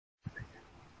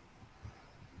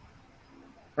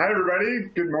Hi, everybody.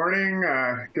 Good morning,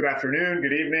 good afternoon,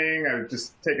 good evening. I've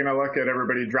just taken a look at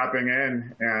everybody dropping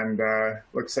in, and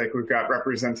looks like we've got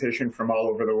representation from all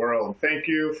over the world. Thank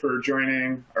you for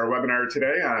joining our webinar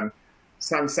today on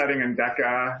sunsetting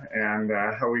Endeca and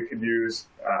how we could use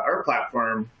our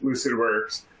platform,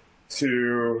 LucidWorks,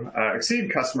 to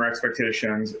exceed customer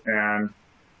expectations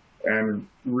and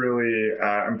really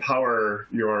empower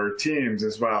your teams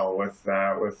as well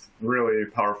with really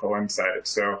powerful insights.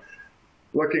 So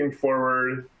looking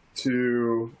forward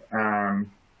to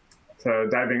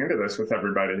diving into this with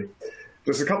everybody.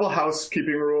 Just a couple of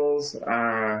housekeeping rules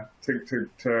to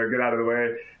get out of the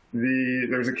way.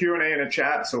 There's a Q&A and a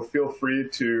chat, so feel free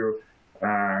to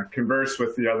converse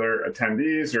with the other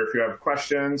attendees, or if you have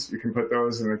questions, you can put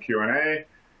those in the Q&A.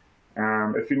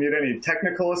 If you need any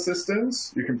technical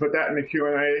assistance, you can put that in the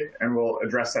Q&A, and we'll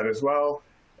address that as well.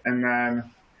 And then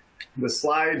the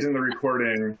slides and the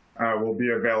recording will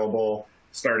be available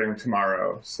starting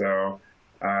tomorrow. So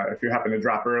if you happen to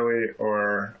drop early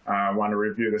or want to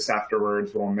review this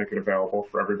afterwards, we'll make it available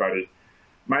for everybody.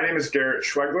 My name is Garrett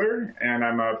Schwegler, and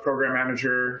I'm a program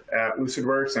manager at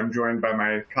LucidWorks. I'm joined by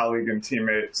my colleague and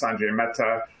teammate, Sanjay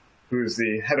Mehta, who's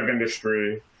the head of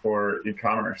industry for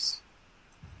e-commerce.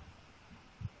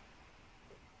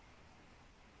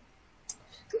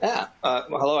 Yeah.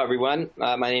 Hello, everyone.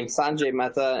 My name is Sanjay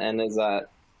Mehta, and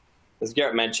as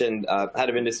Garrett mentioned, head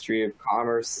of industry of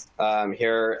commerce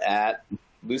here at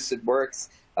LucidWorks.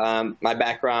 My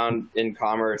background in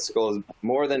commerce goes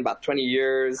more than about 20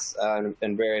 years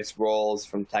in various roles,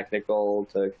 from technical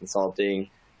to consulting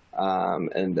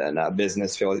and then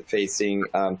business facing.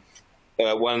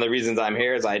 One of the reasons I'm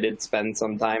here is I did spend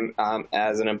some time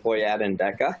as an employee at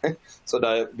Endeca, so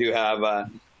I do have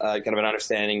kind of an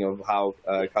understanding of how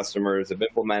customers have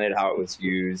implemented, how it was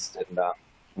used, and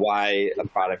why a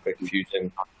product like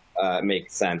Fusion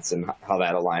makes sense and how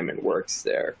that alignment works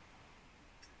there.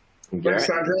 Thanks,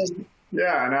 Sanjay.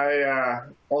 Yeah, and I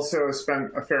also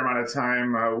spent a fair amount of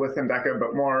time with Endeca,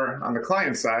 but more on the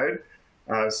client side.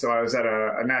 So I was at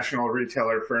a national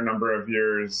retailer for a number of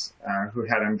years who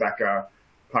had Endeca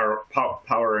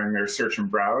powering their search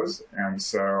and browse. And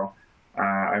so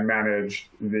I managed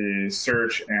the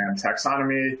search and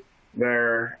taxonomy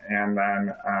there. And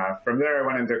then from there, I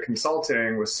went into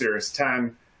consulting with Cirrus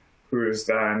 10, who's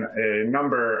done a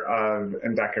number of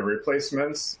Endeca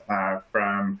replacements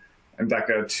from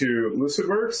Endeca to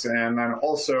LucidWorks, and then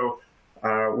also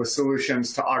with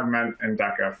solutions to augment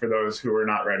Endeca for those who were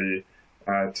not ready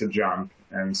to jump.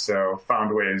 And so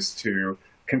found ways to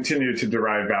continue to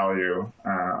derive value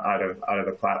out of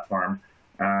the platform.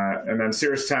 And then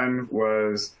Cirrus 10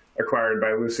 was acquired by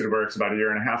LucidWorks about 1.5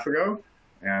 years ago.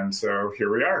 And so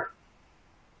here we are.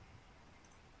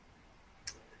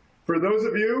 For those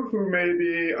of you who may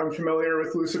be unfamiliar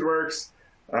with LucidWorks,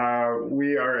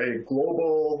 we are a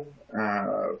global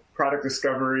product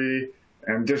discovery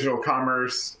and digital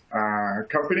commerce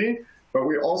company, but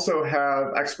we also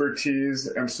have expertise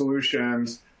and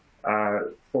solutions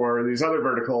for these other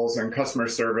verticals in customer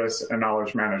service and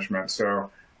knowledge management.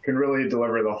 So can really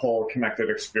deliver the whole connected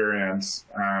experience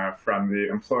from the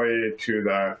employee to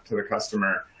the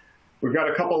customer. We've got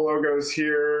a couple logos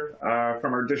here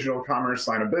from our digital commerce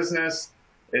line of business.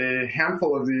 A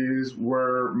handful of these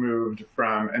were moved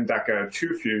from Endeca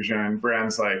to Fusion,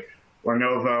 brands like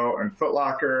Lenovo and Foot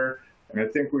Locker, and I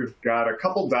think we've got a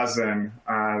couple dozen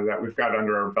that we've got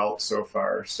under our belt so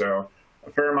far. So a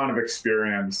fair amount of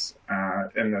experience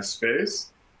in this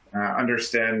space,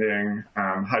 understanding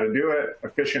how to do it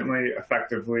efficiently,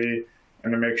 effectively,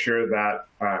 and to make sure that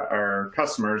our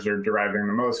customers are deriving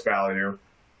the most value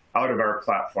out of our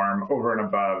platform over and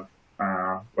above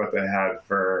what they had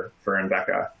for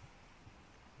Endeca.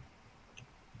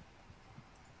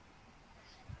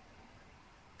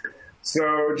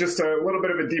 So just a little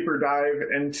bit of a deeper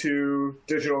dive into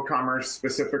digital commerce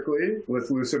specifically with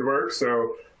LucidWorks.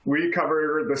 So we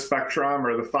cover the spectrum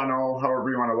or the funnel, however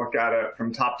you want to look at it,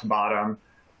 from top to bottom,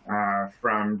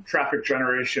 from traffic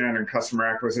generation and customer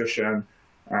acquisition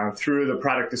through the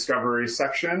product discovery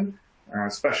section,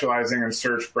 specializing in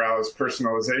search, browse,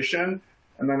 personalization,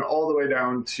 and then all the way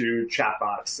down to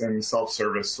chatbots and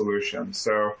self-service solutions.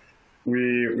 So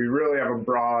we really have a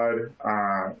broad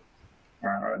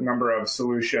number of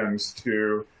solutions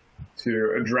to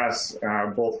address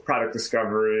both product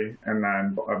discovery and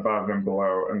then above and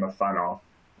below in the funnel,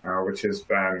 which has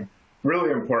been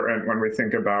really important when we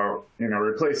think about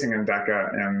replacing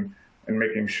Endeca and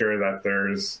making sure that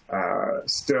there's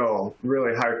still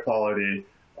really high quality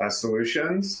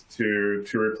solutions to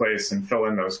replace and fill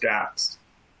in those gaps.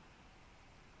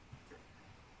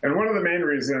 And one of the main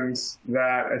reasons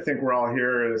that I think we're all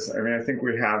here is, I mean, I think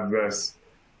we have this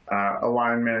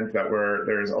alignment that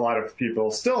there's a lot of people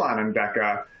still on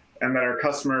Endeca, and that our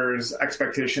customers'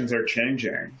 expectations are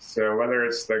changing. So whether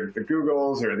it's the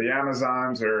Googles or the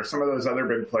Amazons or some of those other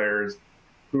big players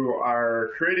who are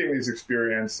creating these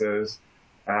experiences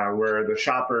where the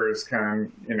shoppers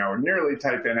can, nearly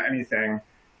type in anything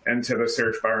into the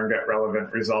search bar and get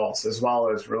relevant results, as well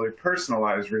as really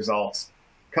personalized results,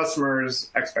 customers'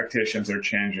 expectations are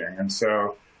changing. And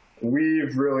so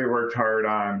we've really worked hard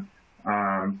on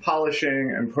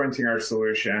polishing and pointing our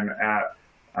solution at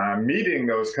meeting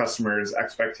those customers'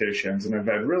 expectations, and have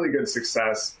had really good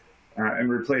success in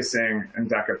replacing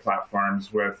Endeca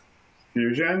platforms with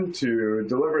Fusion to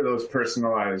deliver those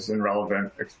personalized and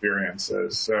relevant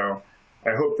experiences. So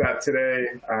I hope that today,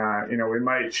 we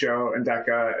might show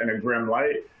Endeca in a grim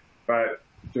light, but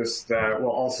just we'll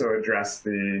also address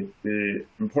the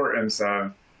importance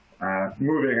of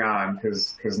moving on,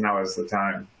 because now is the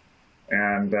time.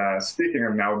 And speaking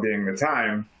of now being the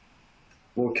time,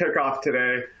 we'll kick off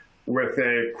today with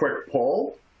a quick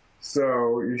poll.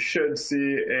 So you should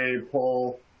see a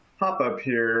poll pop up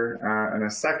here in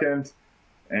a second.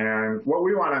 And what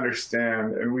we want to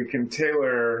understand, and we can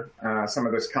tailor some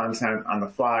of this content on the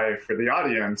fly for the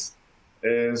audience,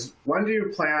 is when do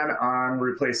you plan on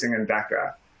replacing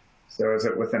Endeca? So is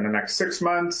it within the next 6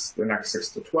 months, the next 6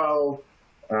 to 12,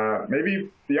 maybe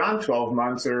beyond 12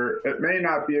 months, or it may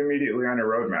not be immediately on your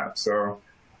roadmap. So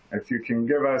if you can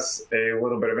give us a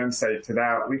little bit of insight to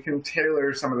that, we can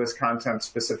tailor some of this content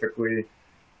specifically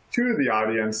to the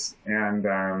audience, and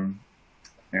then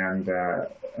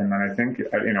I think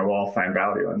we'll all find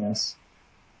value in this.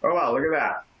 Oh wow, look at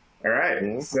that! All right,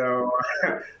 mm-hmm.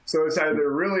 So it's either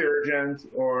really urgent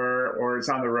or it's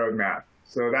on the roadmap.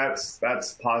 So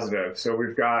that's positive. So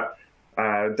we've got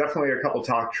definitely a couple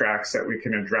talk tracks that we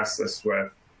can address this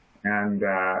with, and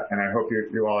I hope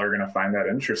you all are going to find that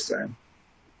interesting.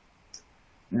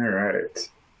 All right.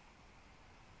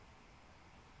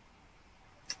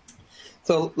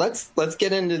 So let's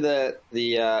get into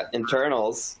the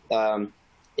internals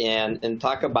and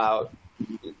talk about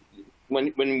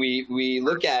when we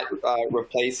look at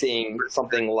replacing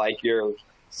something like your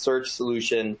search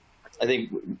solution. I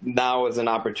think now is an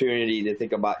opportunity to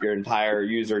think about your entire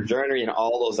user journey and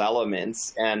all those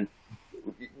elements. And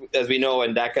as we know,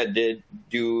 Endeca did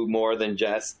do more than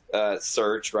just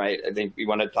search, right? I think we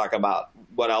want to talk about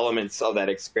what elements of that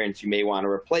experience you may want to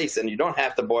replace, and you don't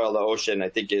have to boil the ocean. I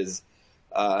think is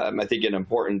an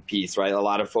important piece, right? A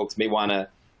lot of folks may want to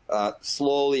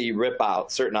slowly rip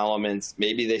out certain elements.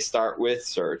 Maybe they start with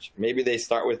search, maybe they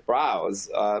start with browse,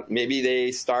 maybe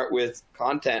they start with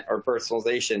content or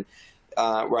personalization,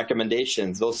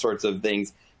 recommendations, those sorts of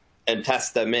things, and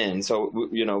test them in. So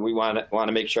we want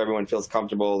to make sure everyone feels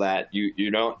comfortable that you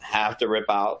don't have to rip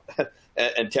out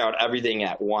and tear out everything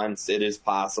at once. It is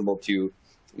possible to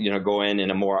go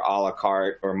in a more a la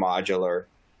carte or modular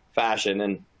fashion.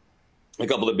 And a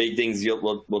couple of big things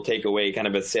we'll take away kind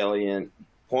of as salient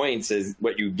points is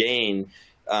what you gain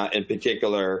in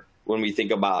particular when we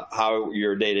think about how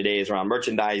your day-to-day is around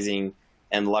merchandising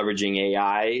and leveraging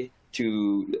AI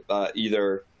to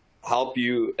either help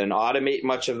you and automate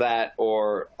much of that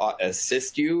or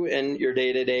assist you in your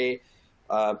day-to-day.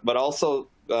 But also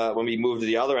when we move to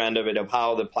the other end of it, of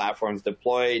how the platform's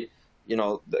deployed,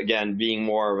 again, being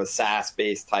more of a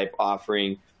SaaS-based type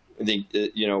offering, I think,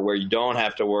 where you don't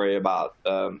have to worry about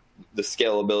the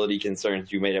scalability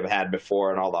concerns you may have had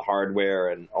before and all the hardware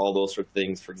and all those sort of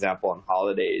things, for example, on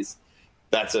holidays.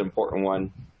 That's an important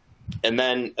one. And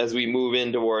then as we move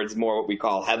in towards more what we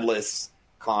call headless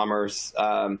commerce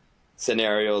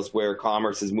scenarios, where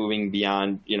commerce is moving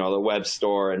beyond, the web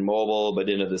store and mobile, but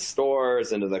into the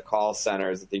stores, into the call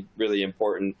centers, I think really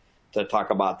important to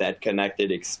talk about that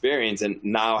connected experience, and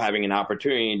now having an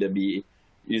opportunity to be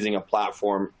using a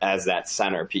platform as that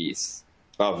centerpiece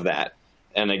of that.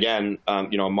 And again,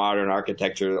 modern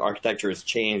architecture has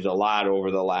changed a lot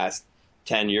over the last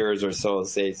 10 years or so,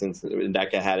 say, since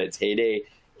Endeca had its heyday.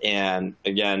 And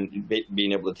again,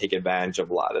 being able to take advantage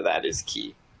of a lot of that is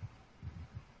key.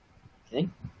 Okay.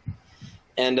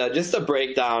 And just a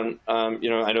breakdown, I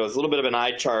know it's a little bit of an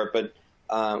eye chart, but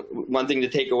one thing to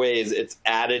take away is it's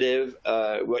additive.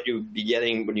 What you'd be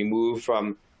getting when you move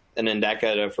from an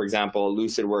Endeca to, for example, a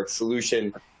LucidWorks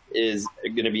solution is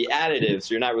going to be additive.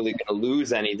 So you're not really going to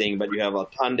lose anything, but you have a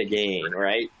ton to gain,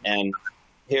 right? And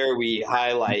here we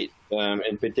highlight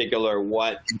in particular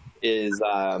what is,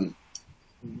 that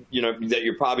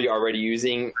you're probably already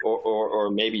using or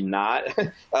maybe not,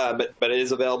 but it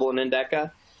is available in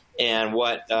Endeca. and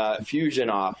what Fusion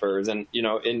offers. And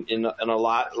in a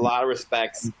lot of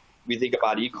respects, we think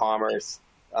about e-commerce.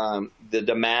 The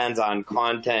demands on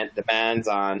content, demands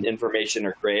on information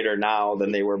are greater now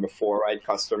than they were before, right?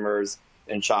 Customers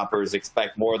and shoppers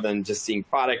expect more than just seeing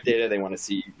product data. They want to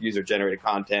see user-generated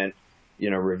content,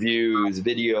 reviews,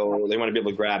 video. They want to be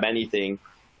able to grab anything.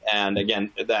 And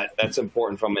again, that's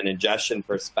important from an ingestion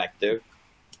perspective.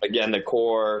 Again, the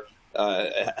core,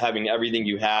 having everything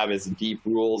you have is a deep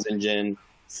rules engine,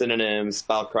 synonyms,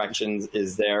 spell corrections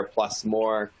is there, plus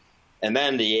more. And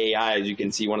then the AI, as you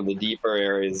can see, one of the deeper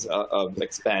areas of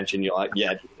expansion.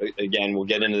 Again, we'll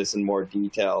get into this in more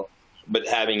detail, but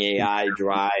having AI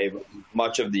drive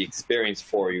much of the experience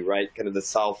for you, right? Kind of the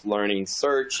self-learning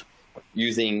search,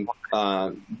 using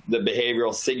the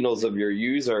behavioral signals of your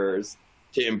users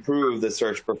to improve the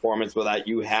search performance without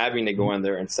you having to go in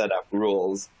there and set up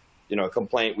rules. A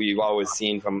complaint we've always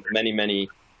seen from many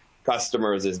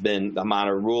customers has been the amount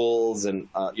of rules,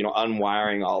 and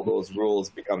unwiring all those rules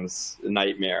becomes a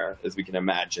nightmare, as we can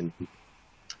imagine.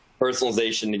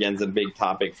 Personalization, again, is a big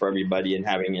topic for everybody, and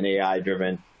having an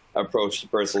AI-driven approach to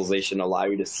personalization allow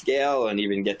you to scale and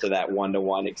even get to that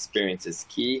one-to-one experience is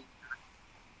key.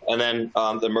 And then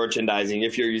the merchandising,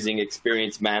 if you're using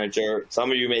Experience Manager,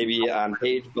 some of you may be on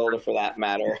Page Builder for that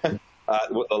matter,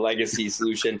 with a legacy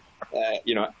solution,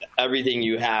 everything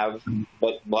you have,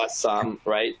 but some,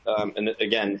 right? And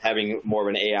again, having more of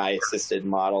an AI-assisted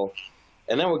model.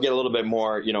 And then we'll get a little bit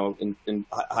more, and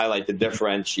highlight the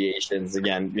differentiations.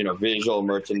 Again, visual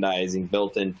merchandising,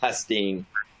 built-in testing,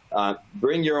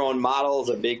 bring your own model is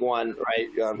a big one,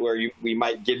 right? Where we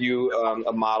might give you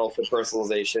a model for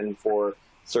personalization for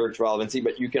search relevancy,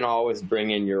 but you can always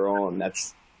bring in your own.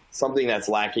 That's something that's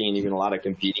lacking in even a lot of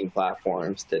competing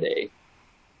platforms today.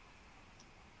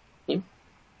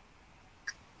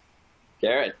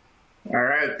 Garrett. All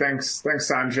right, thanks,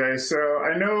 Sanjay. So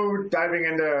I know diving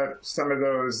into some of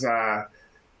those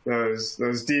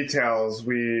details,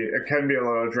 it can be a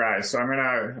little dry. So I'm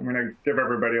gonna give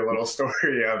everybody a little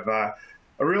story of a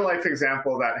real life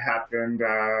example that happened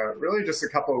really just a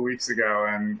couple of weeks ago,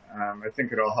 and I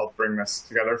think it'll help bring this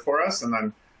together for us. And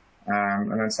then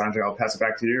Sanjay, I'll pass it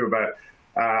back to you. But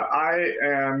I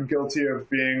am guilty of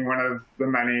being one of the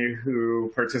many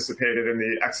who participated in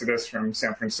the exodus from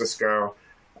San Francisco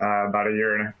about a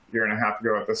year and a half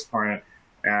ago at this point,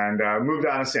 and moved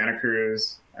on to Santa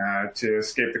Cruz to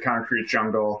escape the concrete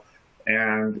jungle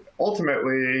and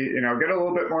ultimately, get a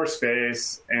little bit more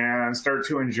space and start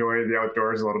to enjoy the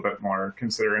outdoors a little bit more,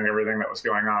 considering everything that was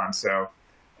going on. So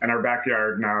in our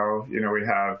backyard now, we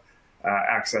have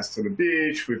access to the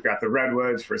beach. We've got the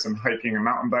redwoods for some hiking and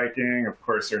mountain biking. Of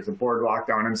course, there's a boardwalk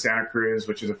down in Santa Cruz,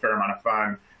 which is a fair amount of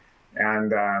fun.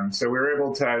 And so we were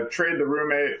able to trade the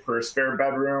roommate for a spare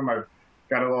bedroom. I've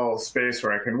got a little space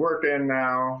where I can work in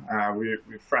now. We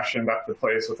freshened up the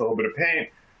place with a little bit of paint,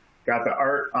 got the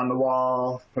art on the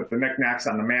wall, put the knickknacks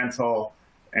on the mantle,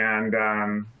 and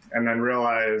then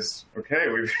realized, okay,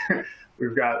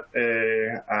 we've got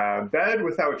a bed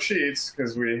without sheets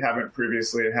because we haven't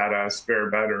previously had a spare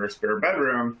bed or a spare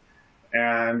bedroom.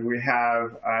 And we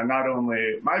have not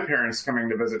only my parents coming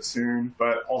to visit soon,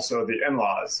 but also the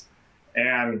in-laws.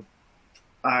 And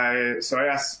so I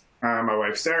asked my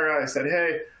wife, Sarah, I said,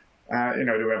 hey,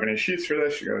 do we have any sheets for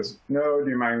this? She goes, no, do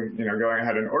you mind, going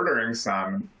ahead and ordering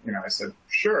some? I said,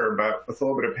 sure, but with a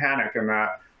little bit of panic in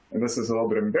that, and this is a little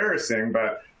bit embarrassing,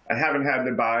 but I haven't had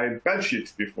to buy bed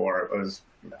sheets before. It was,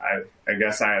 I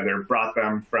guess I either brought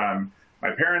them from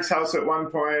my parents' house at one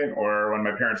point, or when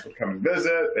my parents would come and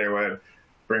visit, they would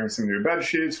bring some new bed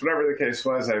sheets, whatever the case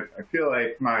was. I feel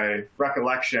like my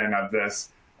recollection of this,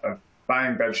 of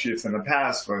buying bed sheets in the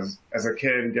past, was as a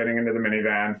kid getting into the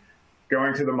minivan,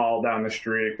 going to the mall down the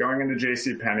street, going into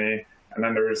JCPenney, and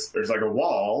then there's like a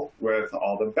wall with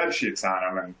all the bed sheets on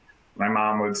them. And my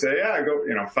mom would say, yeah, go,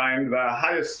 find the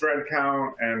highest thread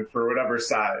count and for whatever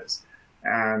size.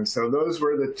 And so those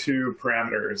were the two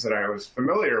parameters that I was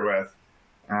familiar with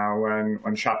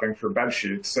when shopping for bed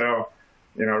sheets. So,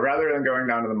 rather than going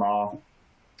down to the mall,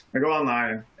 I go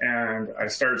online and I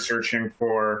start searching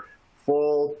for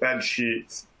full bed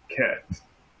sheets kit.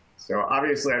 So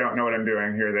obviously I don't know what I'm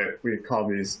doing here, that we call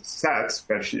these sets,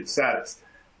 bed sheet sets.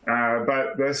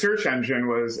 But the search engine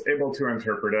was able to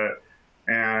interpret it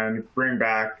and bring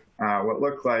back what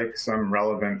looked like some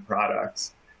relevant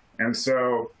products. And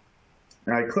so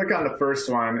I click on the first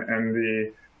one and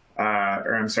in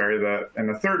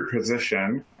the third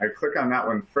position, I click on that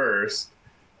one first,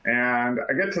 and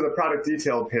I get to the product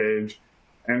detail page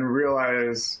and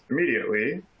realize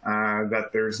immediately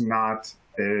that there's not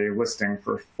a listing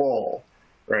for full,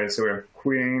 right? So we have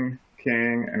queen,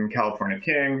 King and California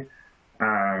King.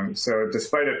 So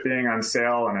despite it being on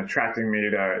sale and attracting me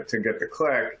to get the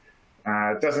click,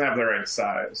 it doesn't have the right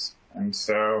size. And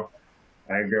so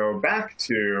I go back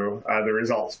to the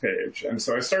results page. And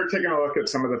so I start taking a look at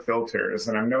some of the filters,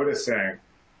 and I'm noticing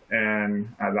in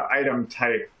the item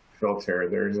type filter,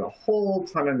 there's a whole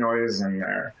ton of noise in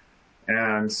there.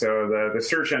 And so the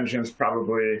search engine's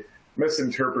probably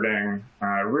misinterpreting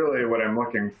really what I'm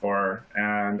looking for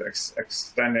and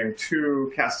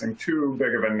casting too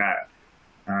big of a net,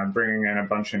 bringing in a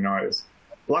bunch of noise.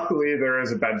 Luckily, there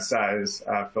is a bed size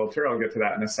filter. I'll get to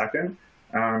that in a second.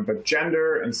 But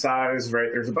gender and size,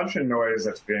 right, there's a bunch of noise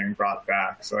that's being brought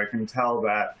back. So I can tell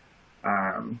that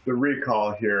the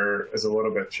recall here is a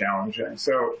little bit challenging.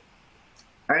 So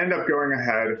I end up going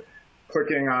ahead,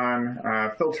 clicking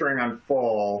on filtering on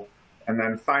full, and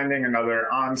then finding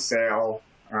another on sale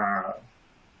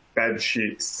bed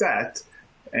sheet set.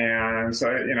 And so,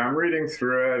 I'm reading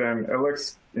through it, and it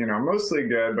looks, mostly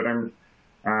good, but I'm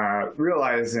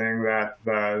realizing that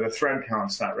the thread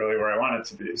count's not really where I want it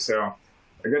to be. So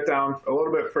I get down a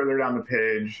little bit further down the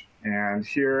page, and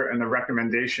here in the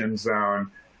recommendation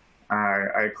zone,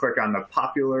 I click on the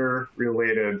popular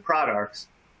related products,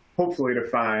 hopefully to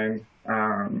find,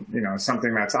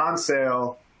 something that's on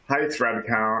sale, high thread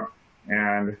count,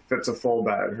 and fits a full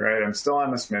bed, right? I'm still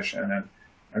on this mission.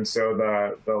 And so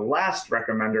the last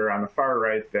recommender on the far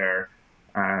right there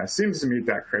seems to meet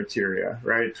that criteria,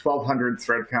 right? 1,200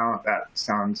 thread count, that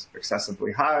sounds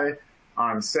excessively high,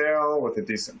 on sale with a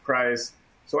decent price.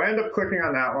 So I end up clicking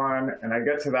on that one, and I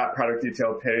get to that product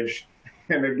detail page.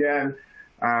 And again,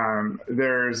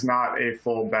 there's not a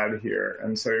full bed here.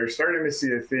 And so you're starting to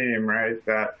see a theme, right?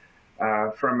 That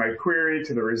from my query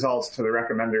to the results to the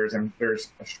recommenders, and there's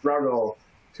a struggle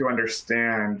to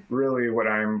understand really what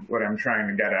I'm trying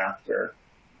to get after.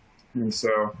 And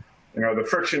so, the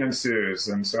friction ensues.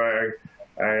 And so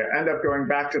I end up going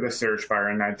back to the search bar,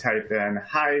 and I type in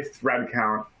high thread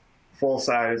count, full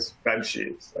size bed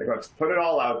sheets. Like, let's put it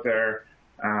all out there.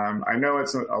 I know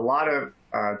it's a lot of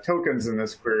tokens in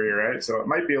this query, right? So it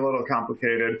might be a little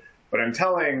complicated, but I'm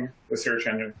telling the search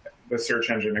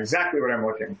engine exactly what I'm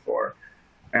looking for.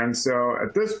 And so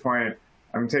at this point,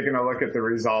 I'm taking a look at the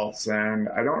results, and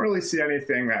I don't really see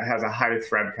anything that has a high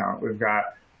thread count. We've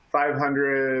got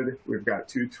 500, we've got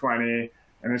 220,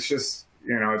 and it's just,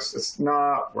 it's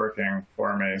not working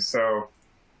for me. So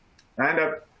I end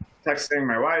up texting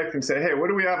my wife and say, hey, what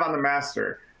do we have on the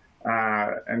master?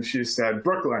 And she said,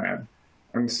 Brooklinen.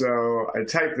 And so I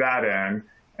type that in,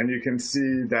 and you can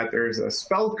see that there's a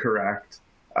spell correct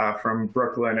from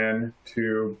Brooklinen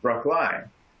to Brookline.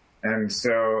 And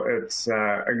so it's,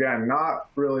 again, not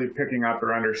really picking up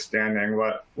or understanding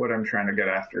what I'm trying to get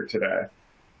after today.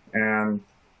 And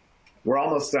we're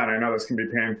almost done. I know this can be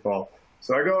painful.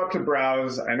 So I go up to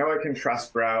browse. I know I can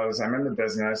trust browse. I'm in the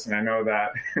business, and I know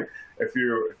that if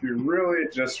you really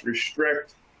just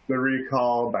restrict the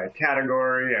recall by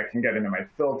category, I can get into my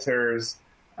filters.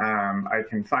 I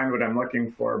can find what I'm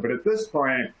looking for. But at this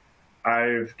point,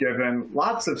 I've given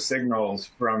lots of signals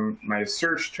from my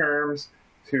search terms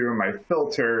to my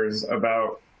filters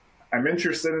about I'm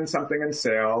interested in something in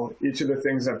sale. Each of the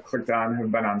things I've clicked on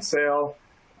have been on sale.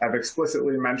 I've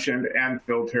explicitly mentioned and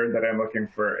filtered that I'm looking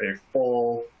for a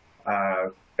full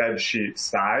bed sheet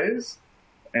size.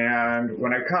 And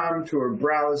when I come to a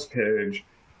browse page,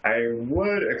 I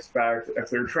would expect, if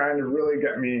they're trying to really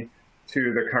get me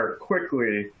to the cart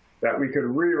quickly, that we could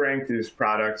re-rank these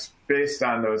products based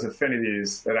on those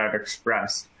affinities that I've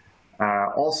expressed.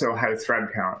 Also high thread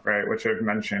count, right, which I've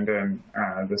mentioned in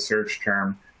the search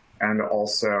term, and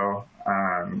also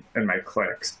in my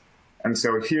clicks. And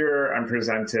so here I'm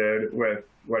presented with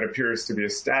what appears to be a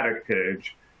static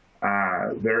page.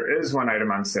 There is one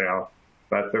item on sale,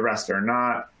 but the rest are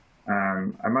not.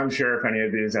 I'm unsure if any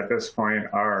of these at this point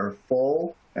are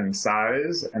full in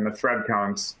size, and the thread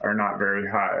counts are not very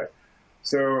high.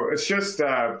 So it's just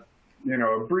a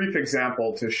brief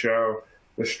example to show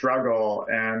the struggle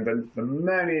and the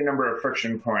many number of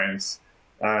friction points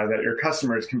that your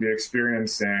customers can be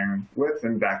experiencing with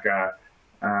Endeca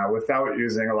without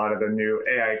using a lot of the new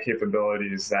AI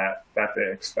capabilities that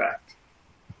they expect.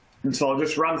 And so I'll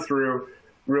just run through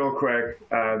real quick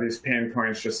these pain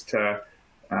points just to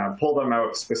pull them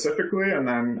out specifically, and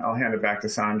then I'll hand it back to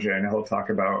Sanjay, and he'll talk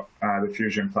about the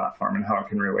Fusion platform and how it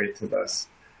can relate to this.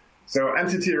 So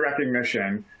entity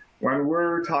recognition, when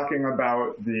we're talking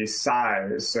about the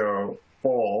size, so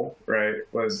full, right,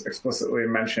 was explicitly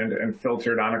mentioned and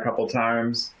filtered on a couple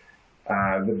times.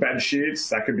 The bed sheets,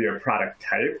 that could be a product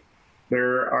type.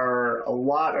 There are a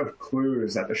lot of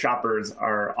clues that the shoppers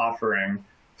are offering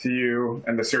to you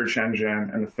and the search engine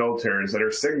and the filters that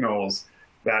are signals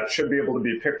that should be able to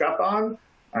be picked up on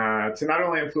to not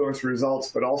only influence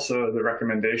results, but also the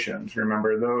recommendations.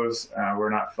 Remember, those were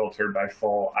not filtered by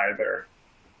full either.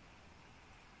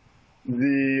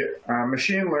 The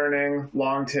machine learning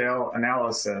long tail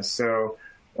analysis. So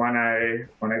when I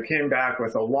came back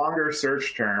with a longer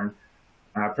search term,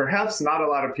 perhaps not a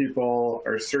lot of people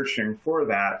are searching for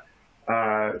that.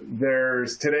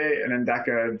 There's today in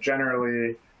Endeca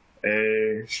generally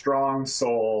a strong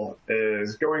soul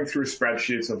is going through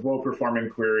spreadsheets of low-performing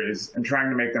queries and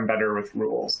trying to make them better with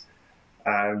rules.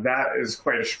 That is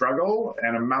quite a struggle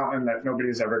and a mountain that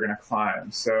nobody's ever going to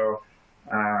climb. So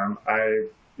I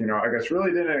guess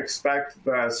really didn't expect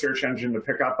the search engine to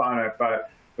pick up on it,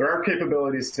 but there are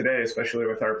capabilities today, especially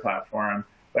with our platform,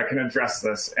 that can address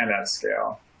this and at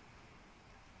scale.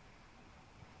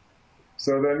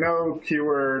 So the no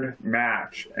keyword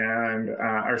match, and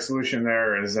our solution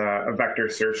there is a vector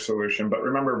search solution. But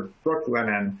remember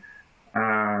Brooklinen,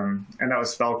 and that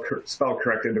was spell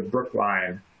corrected to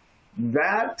Brookline.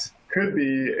 That could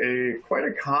be quite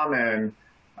a common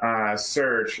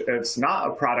search. It's not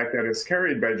a product that is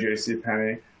carried by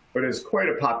JCPenney, but is quite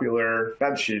a popular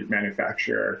bedsheet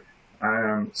manufacturer.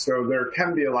 So there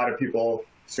can be a lot of people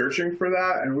searching for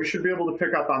that, and we should be able to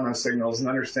pick up on those signals and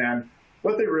understand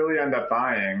what they really end up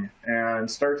buying and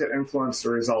start to influence the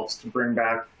results to bring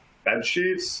back bed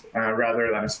sheets rather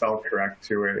than a spell correct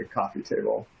to a coffee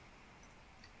table.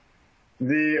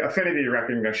 The affinity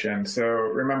recognition. So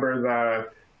remember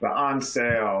the on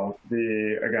sale,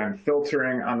 again,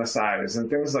 filtering on the size and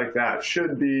things like that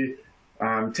should be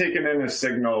taken in as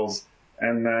signals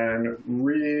and then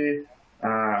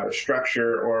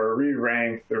restructure or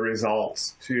re-rank the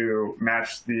results to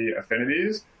match the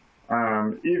affinities.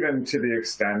 Even to the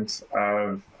extent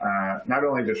of not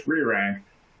only just re-rank,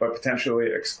 but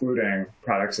potentially excluding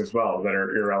products as well that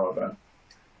are irrelevant.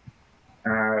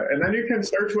 And then you can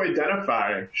start to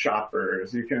identify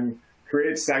shoppers. You can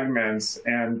create segments,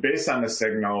 and based on the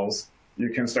signals, you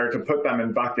can start to put them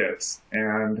in buckets.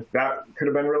 And that could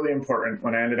have been really important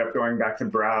when I ended up going back to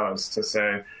browse to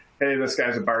say, hey, this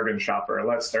guy's a bargain shopper.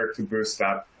 Let's start to boost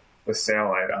up the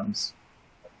sale items.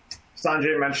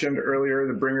 Sanjay mentioned earlier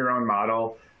the bring your own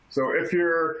model. So if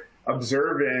you're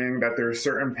observing that there's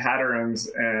certain patterns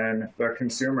in the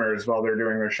consumers while they're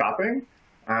doing their shopping,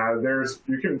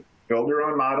 you can build your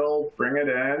own model, bring it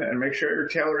in, and make sure you're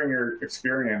tailoring your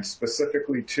experience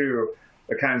specifically to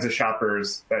the kinds of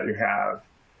shoppers that you have.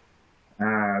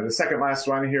 The second last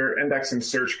one here, index and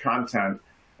search content.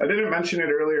 I didn't mention it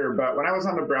earlier, but when I was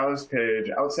on the browse page,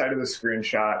 outside of the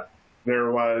screenshot,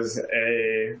 there was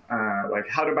a like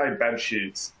how to buy bed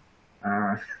sheets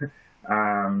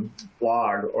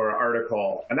blog or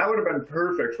article. And that would have been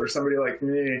perfect for somebody like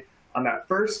me on that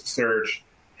first search.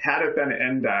 Had it been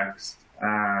indexed,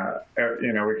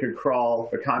 we could crawl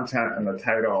the content and the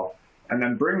title and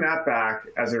then bring that back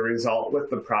as a result with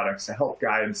the products to help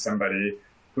guide somebody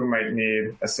who might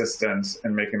need assistance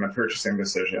in making the purchasing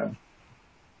decision.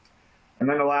 And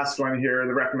then the last one here,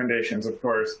 the recommendations, of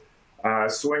course.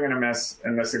 Swing and a miss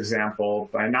in this example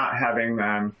by not having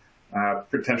them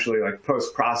potentially like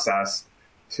post-process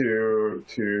to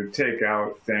take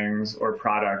out things or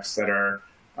products that are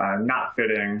not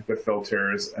fitting the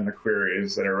filters and the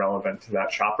queries that are relevant to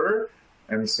that shopper.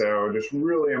 And so just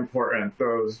really important,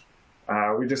 those,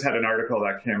 we just had an article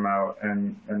that came out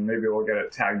and maybe we'll get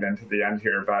it tagged into the end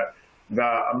here, but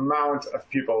the amount of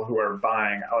people who are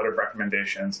buying out of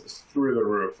recommendations is through the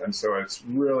roof. And so it's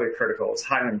really critical. It's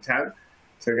high intent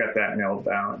to get that nailed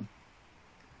down.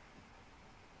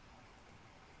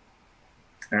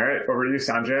 All right, over to you,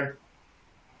 Sanjay.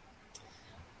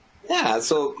 Yeah,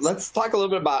 so let's talk a little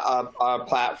bit about our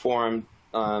platform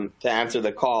to answer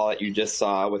the call that you just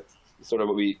saw with sort of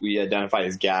what we identify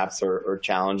as gaps or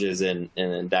challenges in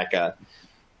Endeca.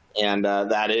 And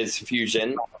that is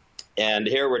Fusion. And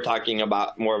here we're talking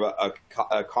about more of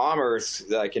a commerce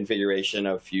configuration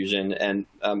of Fusion, and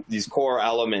these core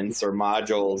elements or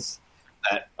modules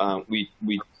that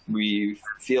we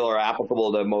feel are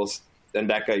applicable to most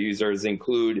Endeca users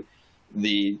include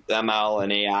the ML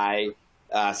and AI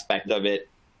aspect of it.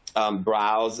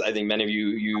 Browse, I think many of you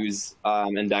use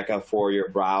Endeca for your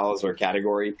browse or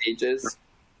category pages.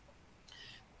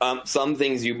 Some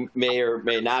things you may or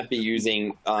may not be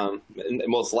using,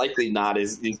 most likely not,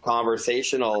 is these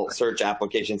conversational search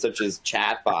applications such as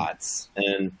chatbots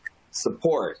and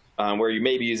support, where you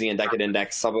may be using Endeca to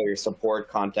index some of your support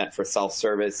content for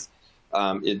self-service.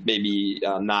 It may be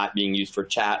not being used for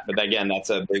chat, but again, that's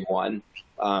a big one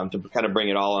to kind of bring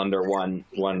it all under one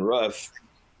roof.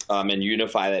 and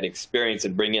unify that experience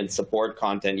and bring in support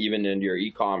content even into your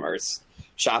e-commerce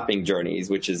shopping journeys,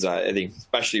 which is, I think,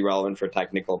 especially relevant for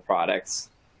technical products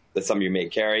that some of you may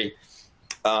carry.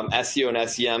 SEO and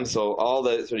SEM, so all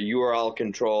the sort of URL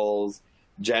controls,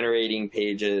 generating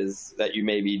pages that you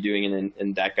may be doing in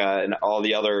Endeca, and all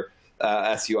the other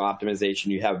SEO optimization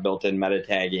you have built in, meta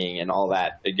tagging and all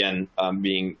that, again,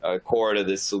 being core to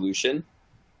this solution.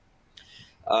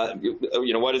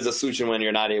 What is a solution when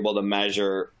you're not able to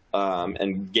measure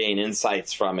and gain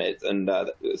insights from it, and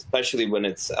especially when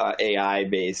it's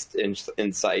AI-based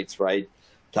insights, right,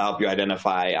 to help you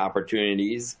identify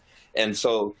opportunities. And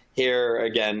so here,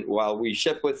 again, while we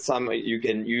ship with some, you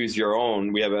can use your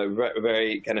own. We have a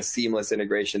very kind of seamless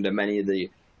integration to many of the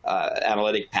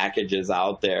analytic packages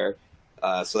out there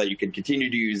so that you can continue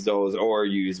to use those or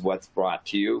use what's brought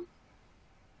to you.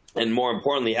 And more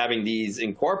importantly, having these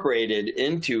incorporated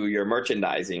into your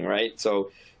merchandising, right?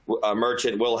 So a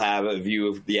merchant will have a view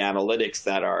of the analytics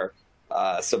that are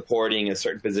supporting a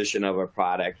certain position of a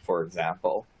product, for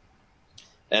example.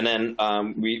 And then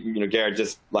Garrett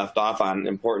just left off on the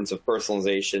importance of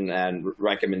personalization and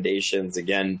recommendations,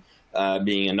 again,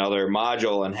 being another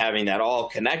module, and having that all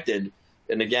connected.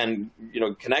 And again,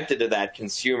 connected to that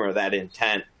consumer, that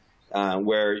intent,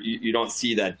 where you don't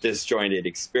see that disjointed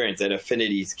experience, that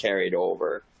affinity is carried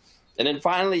over. And then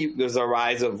finally, there's a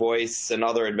rise of voice and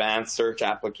other advanced search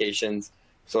applications.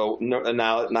 So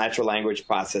now natural language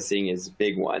processing is a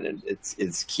big one, and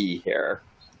it's key here.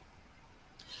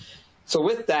 So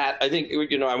with that, I think,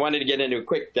 I wanted to get into a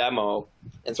quick demo.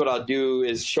 And so what I'll do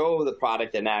is show the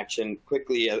product in action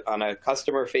quickly on a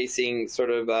customer-facing sort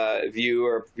of view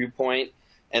or viewpoint,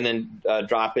 and then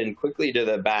drop in quickly to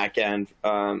the back-end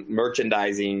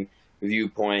merchandising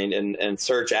viewpoint and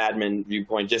search admin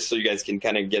viewpoint, just so you guys can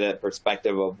kind of get a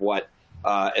perspective of what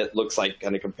it looks like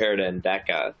kind of compared to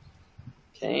Endeca.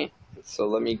 Okay, so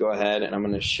let me go ahead and I'm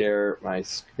going to share my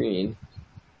screen.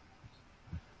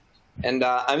 And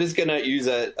I'm just going to use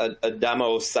a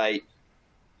demo site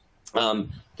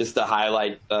just to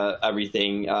highlight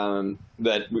everything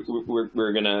that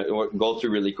we're going to go through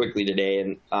really quickly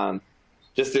today. And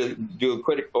just to do a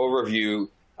quick overview,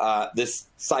 this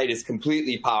site is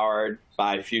completely powered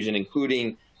by Fusion,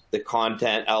 including the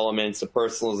content elements, the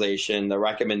personalization, the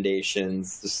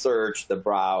recommendations, the search, the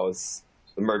browse,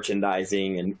 the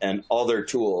merchandising, and other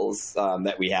tools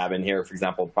that we have in here, for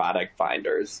example, product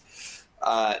finders.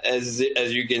 As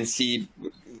you can see,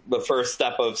 the first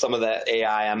step of some of the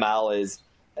AI ML is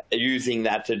using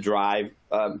that to drive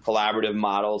collaborative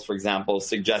models, for example,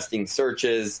 suggesting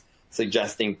searches,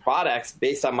 suggesting products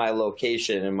based on my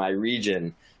location and my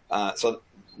region. So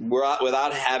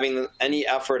without having any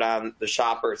effort on the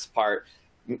shopper's part,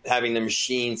 having the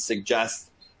machine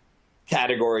suggest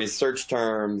categories, search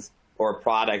terms, or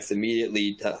products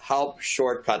immediately to help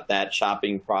shortcut that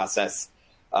shopping process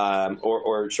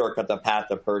or shortcut the path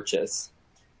to purchase.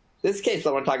 This case,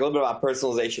 I want to talk a little bit about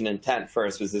personalization intent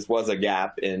first, because this was a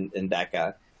gap in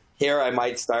Endeca. Here, I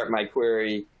might start my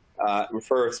query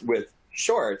first with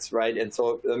shorts, right? And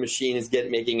so the machine is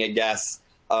making a guess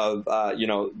of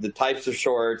the types of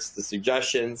shorts, the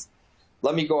suggestions.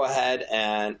 Let me go ahead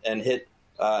and hit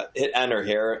enter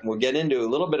here. We'll get into a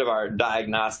little bit of our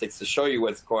diagnostics to show you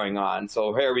what's going on.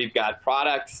 So here we've got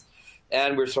products,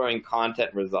 and we're showing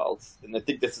content results. And I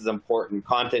think this is important.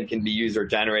 Content can be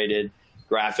user-generated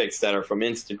graphics that are from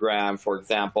Instagram, for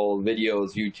example,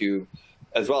 videos, YouTube,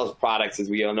 as well as products, as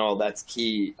we all know. That's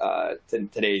key to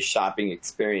today's shopping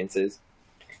experiences.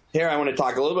 Here I want to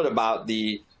talk a little bit about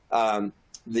the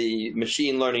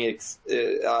machine learning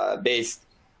based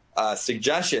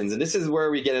suggestions. And this is where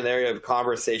we get in the area of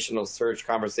conversational search,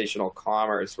 conversational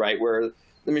commerce, right? Where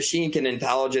the machine can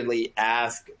intelligently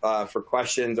ask for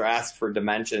questions or ask for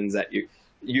dimensions that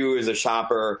you as a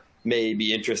shopper may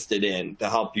be interested in to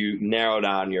help you narrow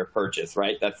down your purchase,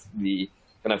 right? That's the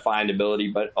kind of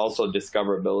findability, but also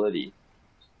discoverability.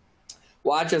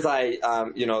 Watch as I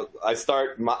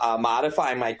start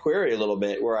modifying my query a little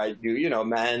bit, where I do,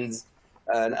 men's,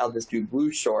 and I'll just do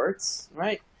blue shorts,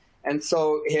 right? And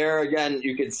so here again,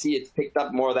 you can see it's picked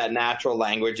up more of that natural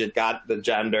language. It got the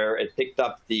gender, it picked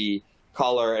up the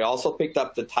color, it also picked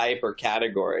up the type or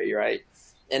category, right?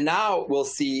 And now we'll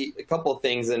see a couple of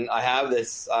things, and I have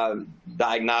this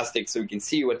diagnostic so we can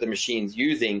see what the machine's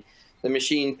using. The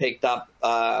machine picked up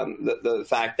the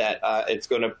fact that it's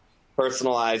going to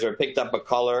personalize, or picked up a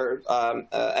color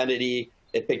entity,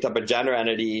 it picked up a gender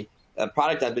entity, a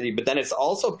product entity, but then it's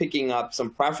also picking up some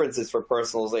preferences for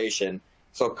personalization.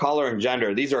 So color and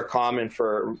gender, these are common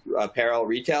for apparel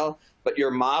retail, but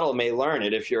your model may learn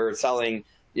it. If you're selling,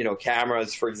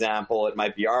 cameras, for example, it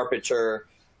might be aperture.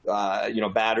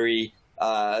 battery,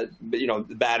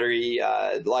 battery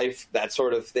life, that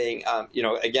sort of thing.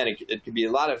 Again, it could be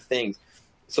a lot of things.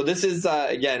 So this is,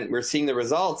 again, we're seeing the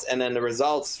results, and then the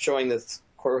results showing the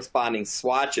corresponding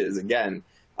swatches, again,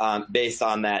 based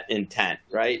on that intent,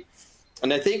 right?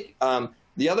 And I think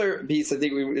the other piece I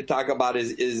think we would talk about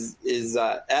is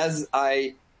as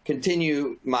I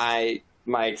continue my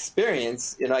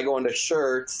experience, and I go into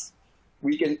shirts,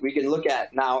 we can look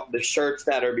at now the shirts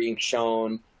that are being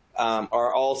shown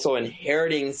are also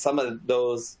inheriting some of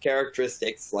those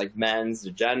characteristics like men's,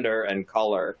 gender, and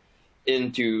color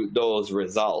into those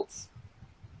results.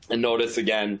 And notice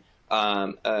again,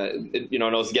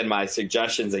 notice again my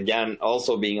suggestions again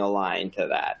also being aligned to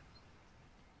that.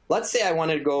 Let's say I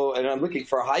wanted to go and I'm looking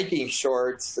for hiking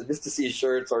shorts, just to see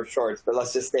shirts or shorts, but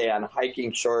let's just stay on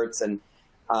hiking shorts. And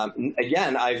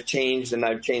again, I've changed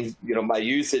my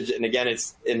usage, and again,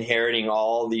 it's inheriting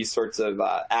all these sorts of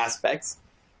aspects.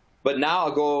 But now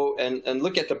I'll go and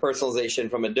look at the personalization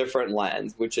from a different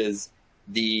lens, which is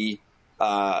the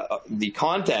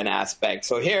content aspect.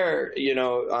 So here,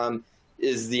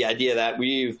 is the idea that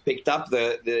we've picked up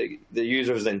the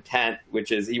user's intent,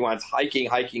 which is he wants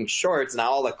hiking shorts. Now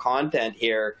all the content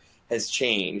here has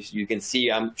changed. You can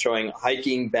see I'm showing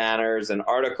hiking banners and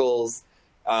articles,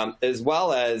 as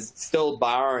well as still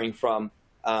borrowing from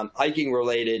hiking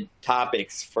related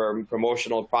topics, from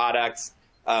promotional products,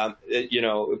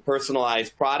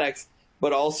 personalized products,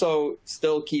 but also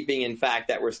still keeping in fact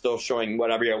that we're still showing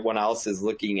what everyone else is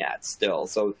looking at still.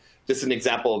 So just an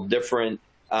example of different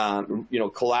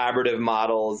collaborative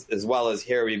models, as well as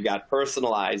here we've got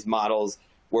personalized models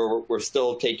where we're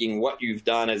still taking what you've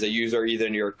done as a user, either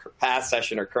in your past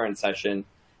session or current session,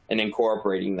 and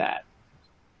incorporating that.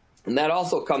 And that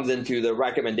also comes into the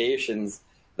recommendations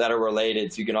that are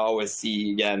related. So you can always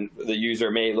see, again, the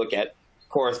user may look at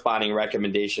corresponding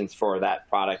recommendations for that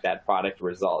product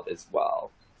result as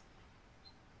well.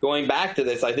 Going back to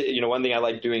this, I think, one thing I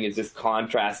like doing is just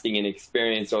contrasting an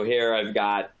experience. So here I've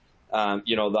got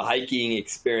the hiking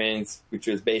experience, which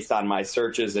was based on my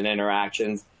searches and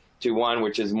interactions, to one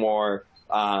which is more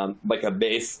like a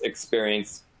base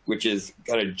experience, which is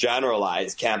kind of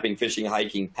generalized: camping, fishing,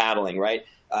 hiking, paddling, right?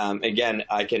 Again,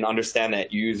 I can understand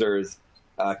that user's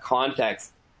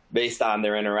context based on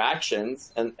their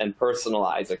interactions and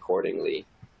personalize accordingly.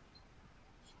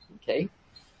 Okay.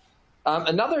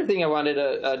 Another thing I wanted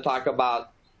to talk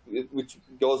about, which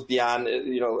goes beyond,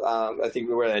 I think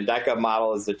we were in the Endeca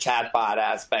model, is the chatbot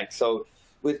aspect. So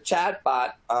with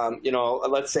chatbot,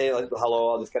 let's say, like,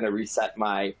 hello, I'll just kind of reset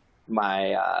my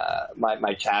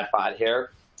chatbot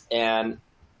here, and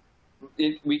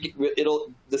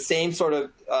it'll the same sort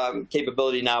of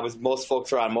capability now, as most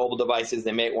folks are on mobile devices.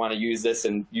 They may want to use this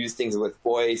and use things with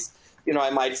voice. I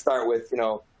might start with,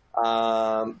 tell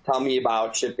me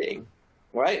about shipping,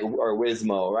 right? Or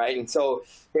Wizmo, right? And so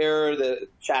here the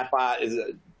chatbot is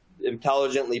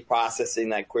intelligently processing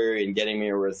that query and getting me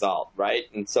a result, right?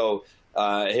 And so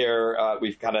here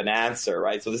we've got an answer,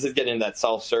 right? So this is getting that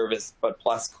self-service, but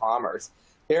plus commerce.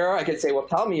 Here I could say, well,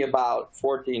 tell me about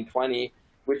 1420,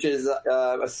 which is a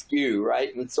SKU,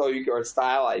 right? And so or a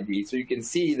style ID. So you can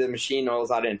see the machine knows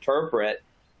how to interpret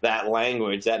that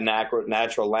language, that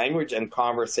natural language and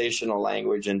conversational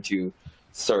language into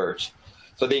search.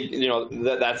 So I think,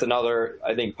 that's another,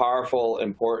 I think, powerful,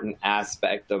 important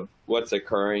aspect of what's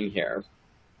occurring here.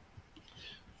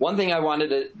 One thing I wanted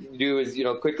to do is,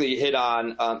 quickly hit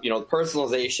on,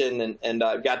 personalization, and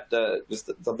I've got just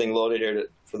something loaded here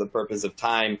for the purpose of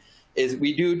time, is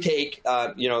we do take,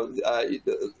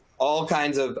 all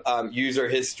kinds of user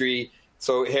history.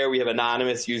 So here we have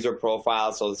anonymous user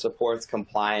profile, so it supports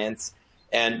compliance.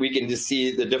 And we can just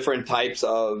see the different types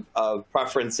of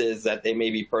preferences that they may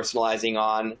be personalizing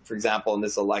on, for example, in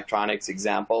this electronics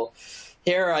example.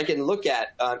 Here I can look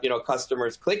at,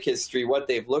 customers' click history, what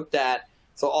they've looked at.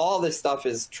 So all this stuff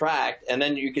is tracked. And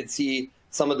then you can see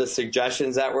some of the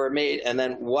suggestions that were made, and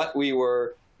then what we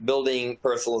were building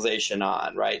personalization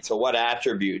on, right? So what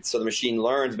attributes? So the machine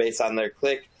learns based on their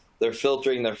click, they're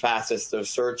filtering their fastest, their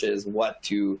searches, what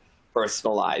to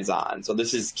personalize on. So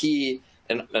this is key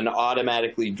and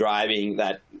automatically driving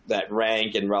that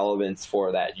rank and relevance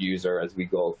for that user as we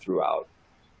go throughout.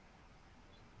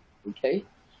 Okay.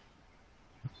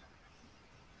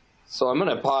 So I'm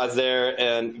going to pause there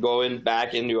and go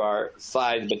back into our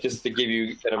slides, but just to give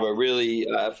you kind of a really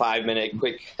 5-minute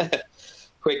quick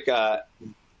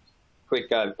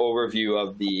overview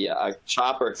of the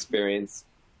shopper experience.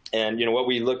 And what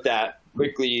we looked at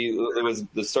quickly, it was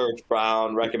the search,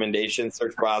 browse, recommendations,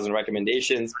 search, browse, and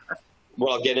recommendations.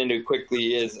 What I'll get into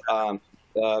quickly is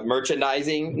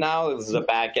merchandising now. This is a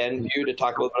back end view to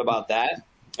talk a little bit about that.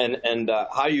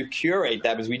 how you curate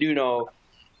that, because we do know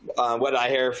what I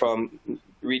hear from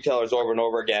retailers over and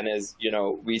over again is, you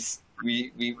know,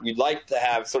 we'd like to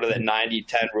have sort of that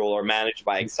 90-10 rule, or manage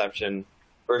by exception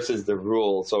versus the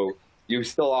rule. So you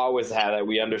still always have that.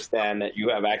 We understand that you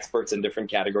have experts in different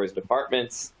categories,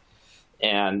 departments,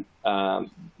 and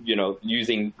you know,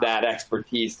 using that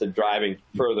expertise to drive and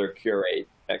further curate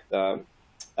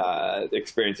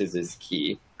experiences is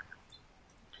key.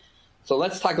 So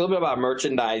let's talk a little bit about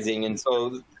merchandising. And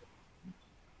so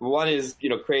one is, you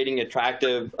know, creating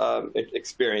attractive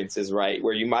experiences, right?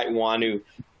 Where you might want to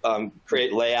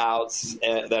create layouts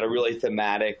that are really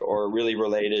thematic or really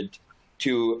related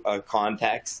to a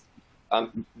context.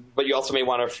 But you also may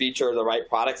want to feature the right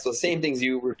products. So the same things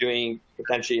you were doing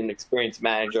potentially in Experience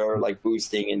Manager, like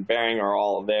boosting and bearing, are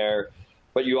all there.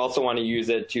 But you also want to use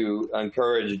it to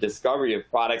encourage discovery of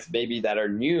products maybe that are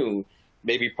new,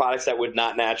 maybe products that would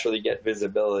not naturally get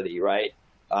visibility, right?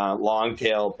 Long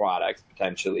tail products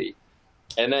potentially.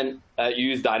 And then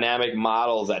use dynamic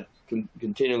models that can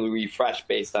continually refresh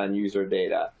based on user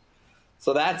data.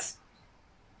 So that's,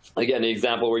 again, an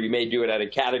example where you may do it at a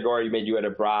category, you may do it at a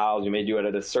browse, you may do it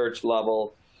at a search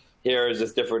level. Here is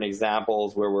just different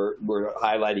examples where we're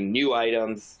highlighting new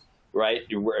items, right?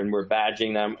 And we're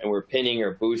badging them, and we're pinning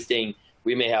or boosting.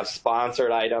 We may have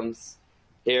sponsored items.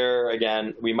 Here,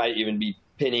 again, we might even be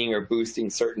pinning or boosting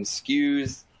certain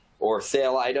SKUs or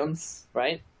sale items,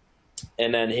 right?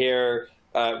 And then here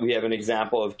we have an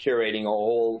example of curating a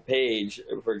whole page.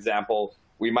 For example,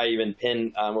 we might even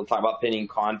pin, we'll talk about pinning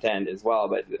content as well,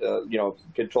 but you know,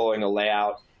 controlling a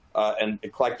layout and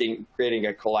creating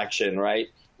a collection, right?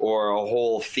 Or a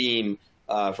whole theme,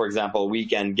 for example, a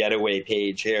weekend getaway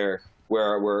page here,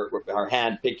 where we're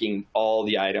hand-picking all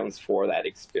the items for that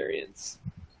experience.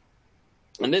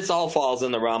 And this all falls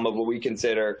in the realm of what we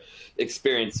consider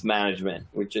experience management,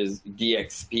 which is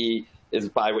DXP, is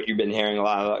probably what you've been hearing a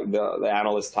lot of the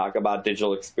analysts talk about,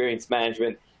 digital experience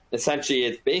management. Essentially,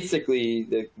 it's basically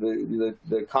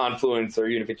the confluence or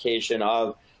unification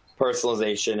of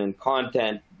personalization and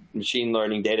content, machine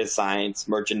learning, data science,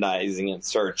 merchandising, and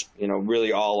search, you know,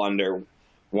 really all under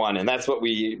one. And that's what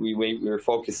we're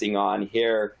focusing on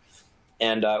here.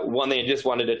 And one thing I just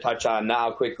wanted to touch on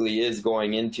now quickly is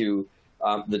going into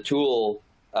the tool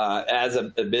as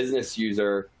a business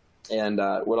user. And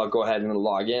what I'll go ahead and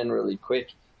log in really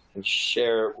quick and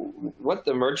share what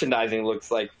the merchandising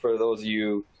looks like for those of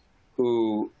you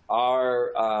who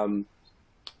are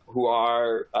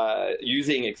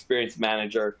using Experience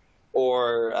Manager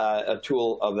or a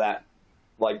tool of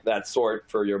that sort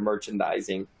for your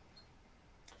merchandising.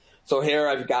 So here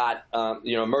I've got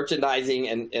you know, merchandising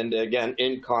and again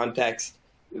in context,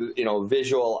 you know,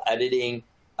 visual editing,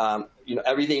 you know,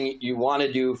 everything you want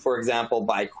to do, for example,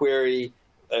 by query.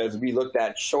 As we looked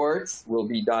at shorts, will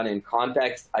be done in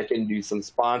context. I can do some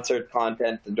sponsored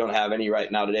content that don't have any right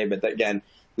now today, but again,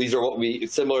 these are what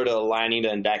similar to aligning to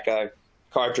Endeca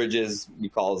cartridges, we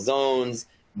call zones,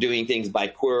 doing things by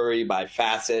query, by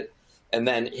facet. And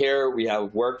then here we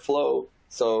have workflow.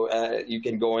 So you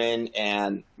can go in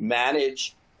and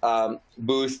manage,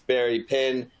 boost, bury,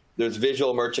 pin. There's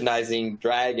visual merchandising,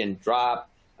 drag and drop.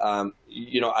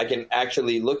 You know, I can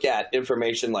actually look at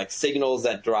information like signals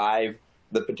that drive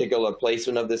the particular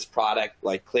placement of this product,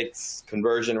 like clicks,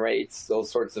 conversion rates,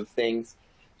 those sorts of things.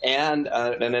 And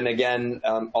then again,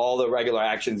 all the regular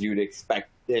actions you'd expect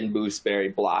in boost, bury,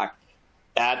 block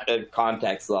at a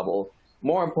context level.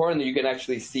 More importantly, you can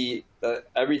actually see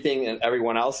everything and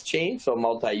everyone else change, so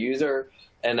multi-user,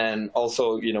 and then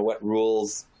also, you know, what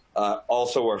rules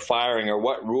also were firing, or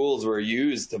what rules were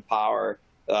used to power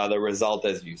the result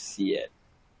as you see it.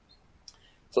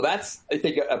 So that's, I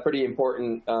think, a pretty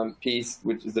important piece,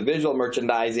 which is the visual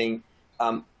merchandising.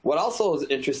 What also is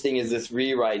interesting is this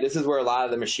rewrite. This is where a lot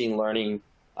of the machine learning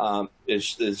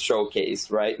is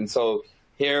showcased, right? And so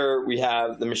here we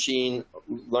have the machine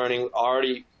learning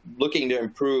already looking to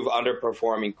improve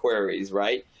underperforming queries,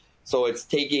 right? So it's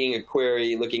taking a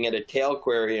query, looking at a tail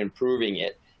query, improving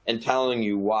it, and telling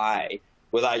you why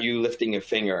without you lifting a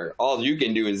finger. All you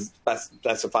can do is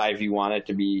specify if you want it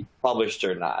to be published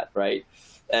or not, right?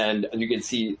 And you can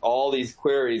see all these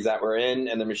queries that were in,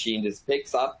 and the machine just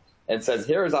picks up and says,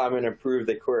 here's how I'm going to improve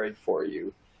the query for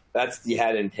you. That's the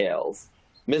head and tails.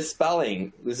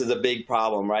 Misspelling, this is a big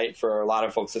problem, right, for a lot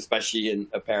of folks, especially in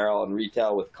apparel and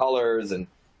retail, with colors and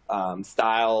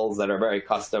styles that are very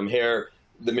custom. Here,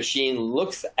 the machine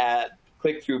looks at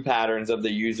click-through patterns of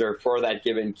the user for that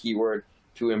given keyword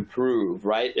to improve,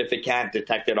 right, if it can't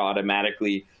detect it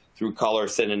automatically through color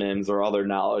synonyms or other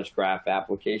knowledge graph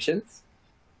applications.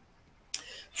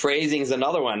 Phrasing is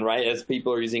another one, right? As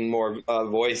people are using more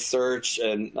voice search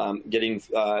and getting,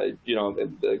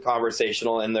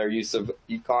 conversational in their use of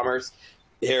e-commerce.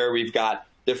 Here we've got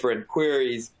different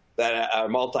queries that are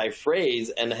multi-phrase,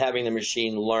 and having the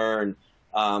machine learn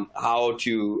how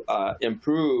to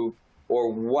improve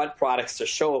or what products to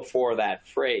show for that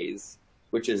phrase,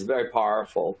 which is very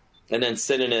powerful. And then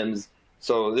synonyms.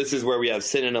 So this is where we have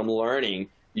synonym learning.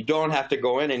 You don't have to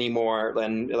go in anymore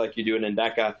like you do in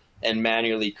Endeca and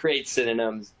manually create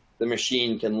synonyms. The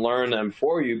machine can learn them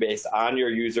for you based on your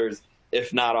users,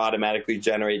 if not automatically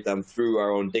generate them through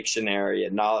our own dictionary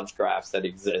and knowledge graphs that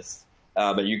exist.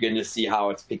 But you can just see how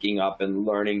it's picking up and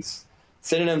learning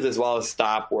synonyms as well as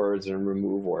stop words and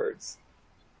remove words.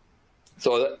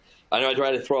 So I know I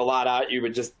tried to throw a lot at you,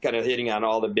 but just kind of hitting on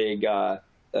all the big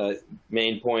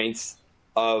main points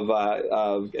of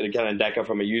kind of Endeca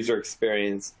from a user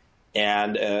experience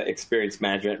and experience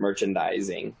management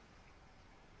merchandising.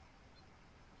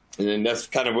 And then that's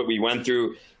kind of what we went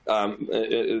through.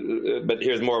 But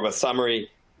here's more of a summary.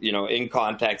 In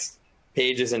context,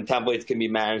 pages and templates can be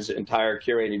managed entire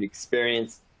curated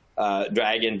experience,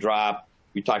 drag and drop.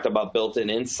 We talked about built-in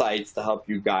insights to help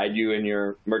you guide you in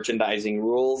your merchandising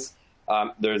rules.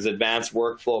 There's advanced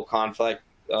workflow, conflict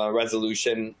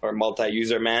resolution, or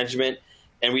multi-user management.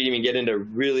 And we didn't even get into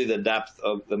really the depth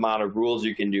of the amount of rules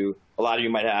you can do. A lot of you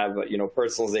might have,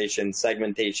 personalization,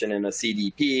 segmentation in a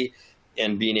CDP,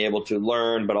 and being able to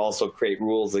learn, but also create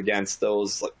rules against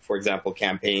those, like, for example,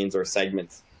 campaigns or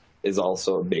segments is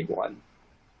also a big one.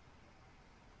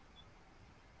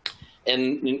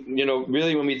 And,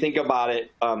 really when we think about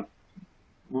it,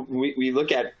 we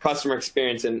look at customer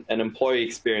experience and employee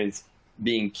experience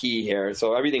being key here.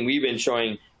 So everything we've been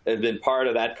showing has been part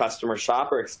of that customer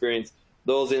shopper experience,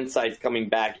 those insights coming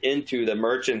back into the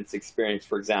merchant's experience,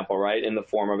 for example, right, in the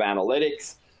form of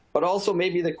analytics, but also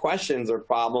maybe the questions or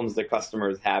problems the customer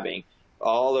is having.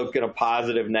 All the kind of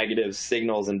positive, negative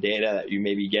signals and data that you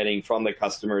may be getting from the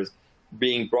customers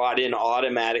being brought in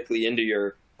automatically into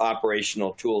your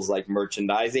operational tools like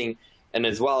merchandising, and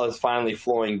as well as finally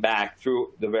flowing back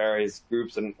through the various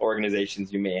groups and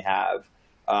organizations you may have,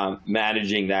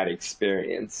 managing that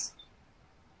experience.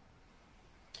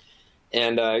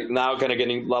 And now kind of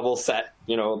getting level set,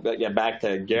 get back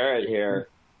to Garrett here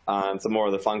on some more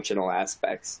of the functional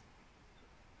aspects.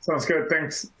 Sounds good.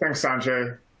 Thanks,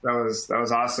 Sanjay. That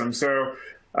was awesome. So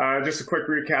just a quick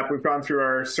recap. We've gone through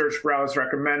our search, browse,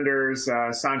 recommenders.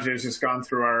 Sanjay has just gone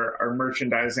through our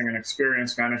merchandising and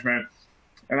experience management.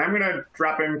 And I'm going to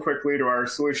drop in quickly to our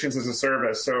solutions as a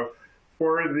service. So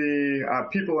for the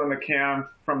people in the camp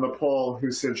from the poll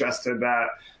who suggested that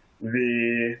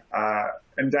the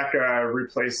Endeca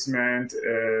replacement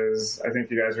is, I think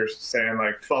you guys are saying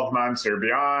like 12 months or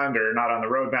beyond, or not on the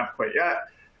roadmap quite yet.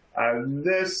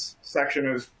 This section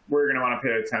is where you're going to want to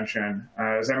pay attention.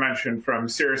 As I mentioned, from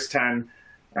Cirrus 10,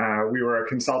 we were a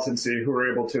consultancy who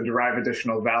were able to derive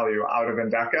additional value out of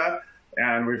Endeca,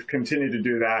 and we've continued to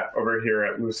do that over here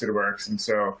at LucidWorks. And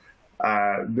so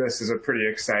this is a pretty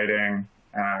exciting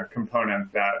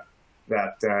component that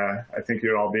I think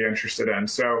you'll all be interested in.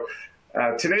 So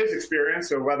today's experience,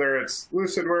 so whether it's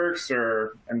LucidWorks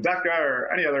or Endeca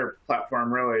or any other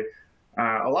platform really,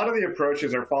 a lot of the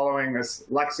approaches are following this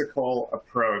lexical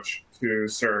approach to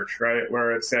search, right?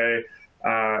 Where it's a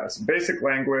basic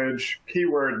language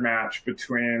keyword match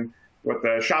between what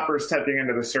the shopper's typing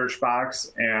into the search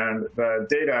box and the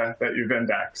data that you've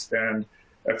indexed. And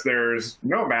if there's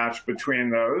no match between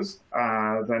those,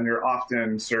 then you're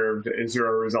often served a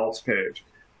zero results page.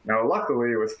 Now,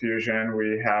 luckily with Fusion,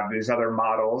 we have these other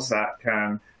models that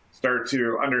can start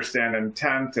to understand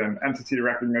intent and entity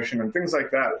recognition and things like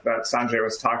that that Sanjay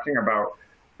was talking about.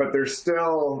 But there's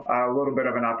still a little bit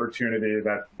of an opportunity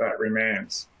that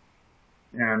remains.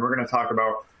 And we're going to talk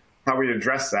about how we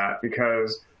address that,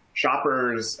 because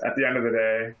shoppers at the end of the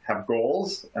day have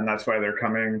goals, and that's why they're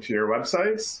coming to your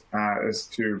websites, is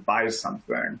to buy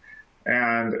something.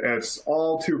 And it's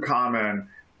all too common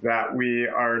that we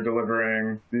are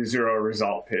delivering these zero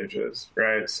result pages,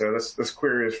 right? So this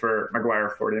query is for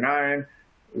McGuire 49,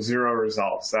 zero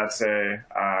results. That's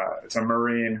it's a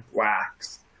marine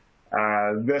wax.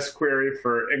 This query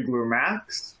for Igloo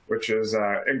Max, which is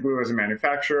Igloo is a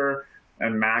manufacturer,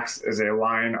 and Max is a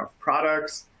line of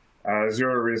products,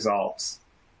 zero results.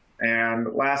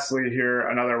 And lastly here,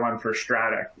 another one for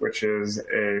Stratic, which is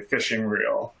a fishing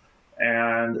reel.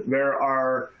 And there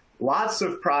are lots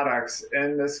of products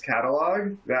in this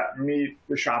catalog that meet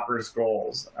the shopper's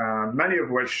goals, many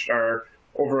of which are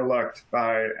overlooked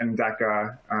by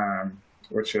Endeca,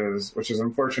 which is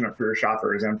unfortunate for your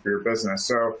shoppers and for your business.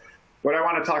 So what I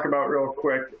want to talk about real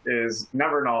quick is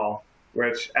never null.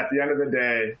 which at the end of the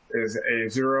day is a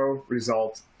zero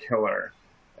result killer.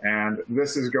 And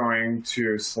this is going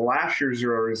to slash your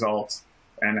zero results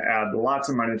and add lots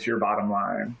of money to your bottom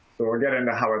line. So we'll get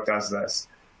into how it does this.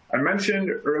 I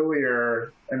mentioned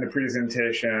earlier in the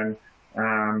presentation,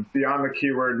 beyond the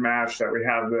keyword match, that we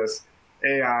have this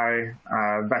AI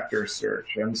vector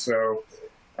search. And so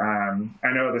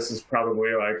I know this is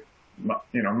probably like,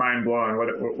 mind blowing. What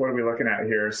are we looking at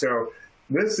here? So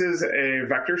this is a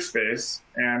vector space,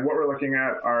 and what we're looking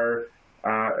at are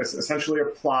essentially a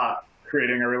plot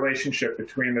creating a relationship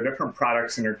between the different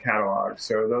products in your catalog.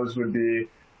 So those would be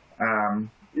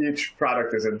each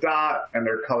product is a dot, and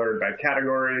they're colored by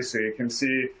category. So you can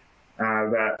see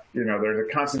that there's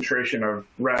a concentration of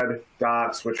red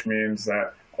dots, which means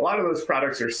that a lot of those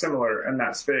products are similar in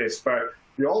that space. But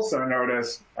you also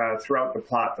notice throughout the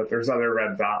plot that there's other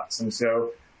red dots. And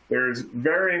so there's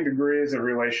varying degrees of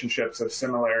relationships of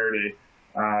similarity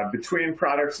between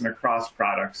products and across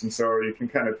products. And so you can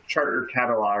kind of chart your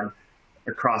catalog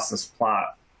across this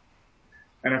plot.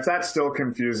 And if that's still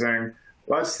confusing,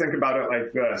 let's think about it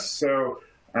like this. So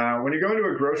when you go into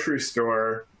a grocery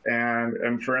store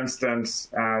and for instance,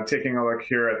 taking a look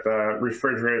here at the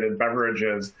refrigerated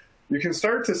beverages, you can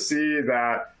start to see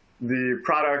that the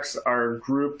products are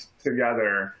grouped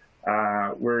together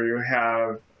where you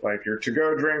have like your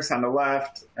to-go drinks on the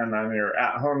left and then your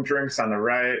at-home drinks on the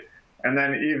right, and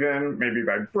then even maybe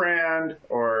by brand,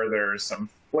 or there's some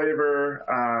flavor,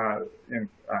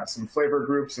 some flavor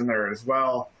groups in there as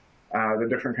well, the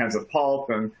different kinds of pulp.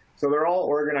 And so they're all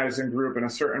organized in group in a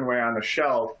certain way on the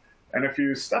shelf. And if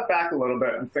you step back a little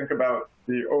bit and think about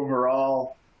the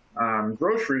overall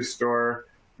grocery store,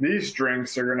 these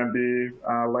drinks are going to be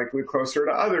likely closer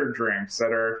to other drinks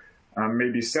that are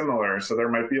maybe similar. So there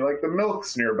might be like the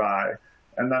milks nearby.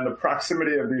 And then the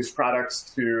proximity of these products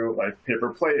to like paper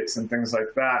plates and things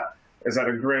like that is at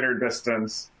a greater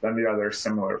distance than the other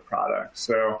similar products.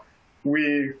 So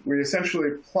we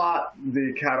essentially plot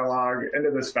the catalog into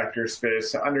this vector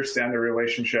space to understand the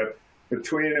relationship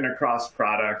between and across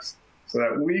products so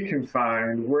that we can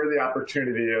find where the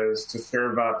opportunity is to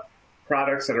serve up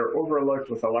products that are overlooked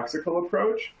with a lexical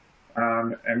approach,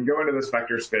 and go into this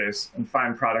vector space and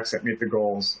find products that meet the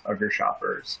goals of your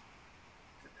shoppers.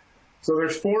 So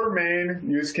there's 4 main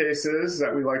use cases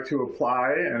that we like to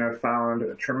apply and have found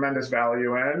tremendous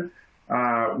value in.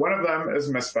 One of them is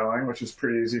misspelling, which is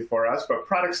pretty easy for us, but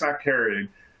products not carried.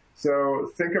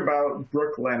 So think about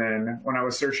Brooklinen when I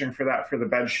was searching for that for the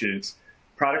bed sheets.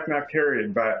 Product not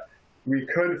carried, but we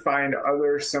could find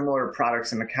other similar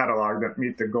products in the catalog that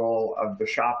meet the goal of the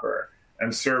shopper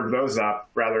and serve those up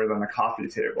rather than the coffee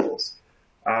tables.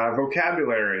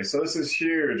 Vocabulary, so this is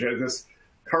huge. This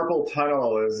carpal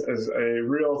tunnel is a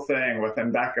real thing with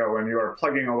Endeca when you are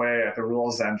plugging away at the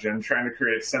rules engine, trying to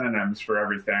create synonyms for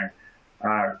everything.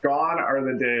 Gone are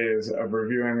the days of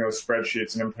reviewing those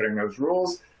spreadsheets and inputting those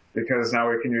rules, because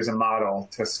now we can use a model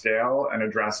to scale and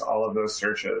address all of those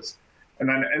searches. And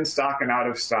then in stock and out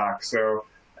of stock. So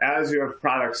as you have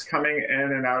products coming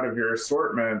in and out of your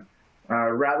assortment,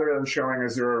 rather than showing a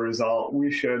zero result,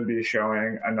 we should be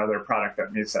showing another product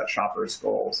that meets that shopper's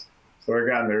goals. So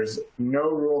again, there's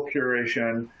no rule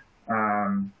curation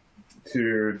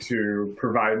to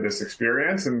provide this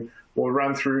experience. And we'll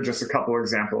run through just a couple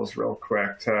examples real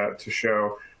quick to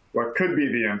show what could be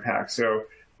the impact. So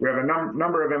we have a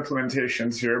number of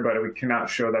implementations here, but we cannot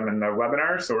show them in the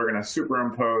webinar. So we're going to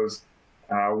superimpose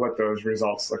what those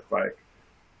results look like.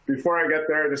 Before I get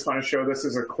there, I just want to show this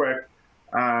is a quick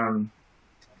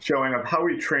showing of how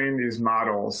we train these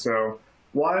models. So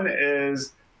one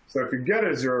is, so if you get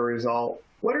a zero result,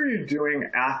 what are you doing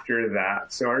after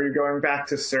that? So are you going back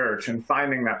to search and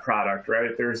finding that product,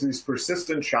 right? There's these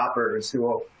persistent shoppers who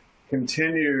will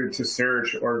continue to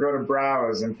search or go to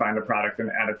browse and find a product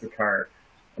and add it to cart.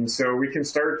 And so we can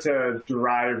start to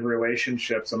derive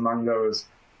relationships among those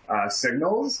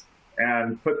signals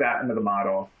and put that into the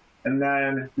model. And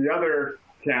then the other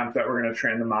camp that we're going to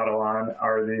train the model on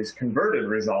are these converted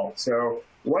results. So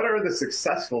what are the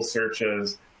successful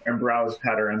searches and browse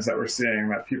patterns that we're seeing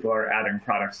that people are adding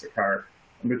products to cart?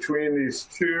 And between these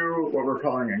two, what we're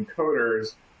calling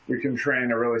encoders, we can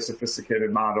train a really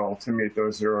sophisticated model to meet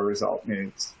those zero result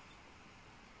needs.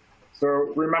 So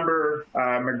remember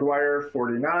McGuire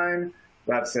 49,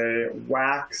 that's a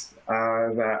wax,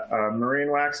 marine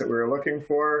wax that we were looking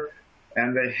for.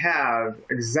 And they have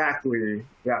exactly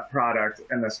that product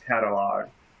in this catalog,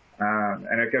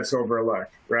 and it gets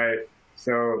overlooked, right?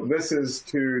 So this is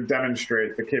to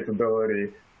demonstrate the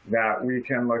capability that we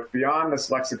can look beyond this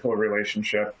lexical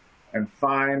relationship and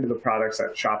find the products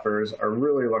that shoppers are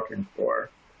really looking for.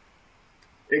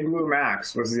 Igloo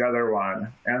Max was the other one.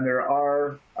 And there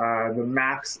are the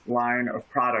Max line of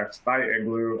products by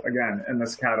Igloo, again, in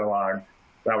this catalog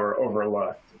that were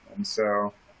overlooked. And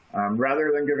so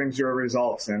rather than giving 0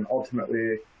 results and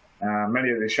ultimately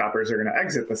many of these shoppers are going to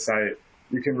exit the site,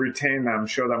 you can retain them,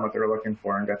 show them what they're looking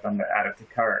for, and get them to add it to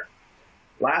cart.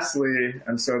 Lastly,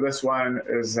 and so this one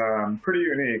is pretty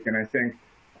unique, and I think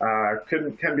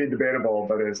can be debatable,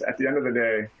 but is at the end of the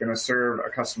day going to serve a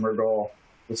customer goal,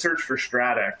 the search for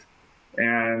Stradic.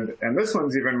 And this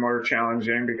one's even more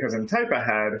challenging because in type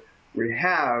ahead, we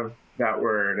have that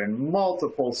word and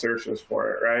multiple searches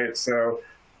for it, right? So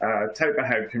type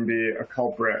ahead can be a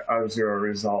culprit of 0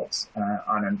 results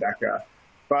on Endeca.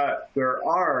 But there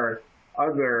are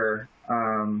other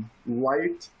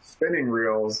light spinning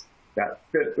reels that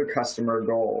fit the customer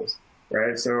goals,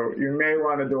 right? So you may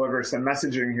want to deliver some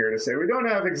messaging here to say, we don't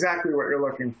have exactly what you're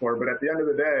looking for, but at the end of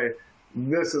the day,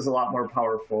 this is a lot more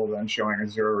powerful than showing a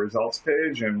 0 results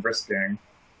page and risking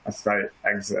a site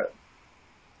exit.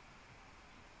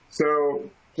 So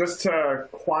just to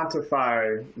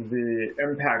quantify the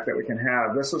impact that we can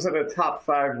have, this was at a top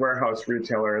 5 warehouse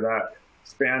retailer that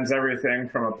spans everything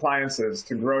from appliances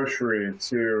to grocery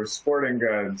to sporting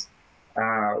goods.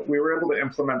 We were able to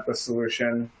implement the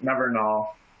solution, Never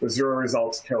Null, the 0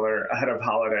 results killer, ahead of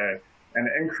holiday, and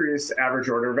increase average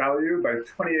order value by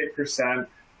 28%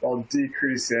 while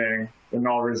decreasing the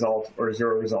null result or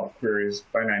 0 result queries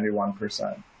by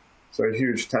 91%. So a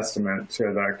huge testament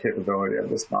to the capability of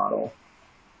this model.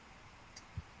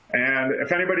 And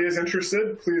if anybody is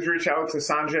interested, please reach out to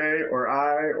Sanjay or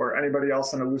I or anybody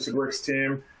else on the LucidWorks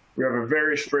team. We have a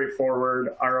very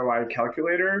straightforward ROI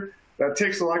calculator that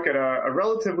takes a look at a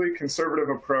relatively conservative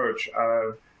approach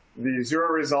of the 0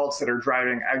 results that are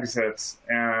driving exits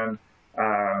and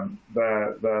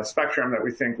the spectrum that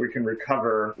we think we can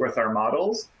recover with our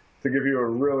models to give you a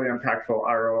really impactful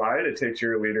ROI to take to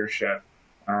your leadership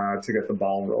to get the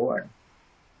ball rolling.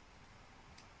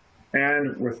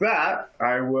 And with that,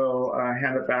 I will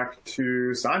hand it back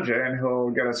to Sanjay, and he'll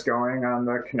get us going on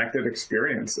the connected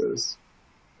experiences.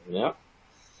 Yeah.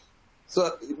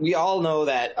 So we all know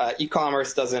that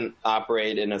e-commerce doesn't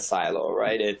operate in a silo,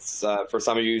 right? It's for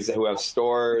some of you who have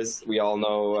stores. We all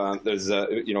know there's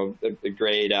a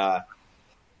great great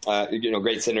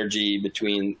synergy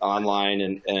between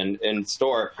online and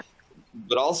store.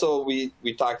 But also we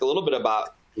talked a little bit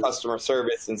about customer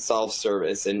service and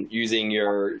self-service and using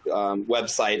your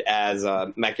website as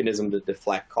a mechanism to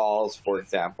deflect calls, for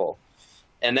example.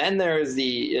 And then there's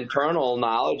the internal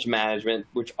knowledge management,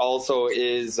 which also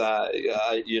is,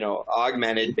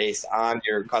 augmented based on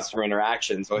your customer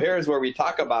interaction. So here's where we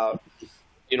talk about,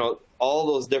 all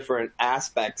those different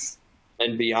aspects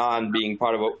and beyond being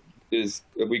part of what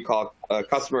we call a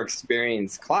customer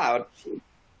experience cloud,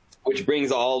 which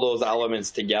brings all those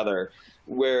elements together.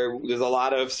 Where there's a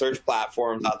lot of search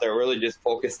platforms out there really just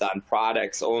focused on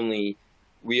products only.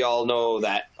 We all know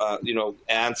that,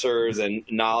 answers and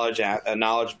knowledge, a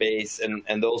knowledge base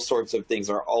and those sorts of things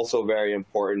are also very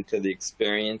important to the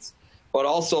experience. But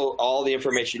also all the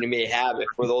information you may have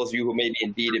for those of you who may be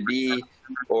in B2B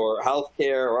or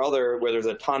healthcare or other, where there's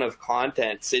a ton of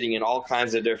content sitting in all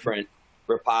kinds of different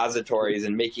repositories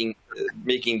and making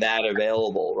that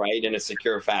available, right, in a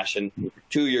secure fashion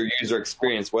to your user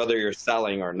experience, whether you're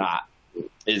selling or not,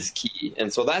 is key.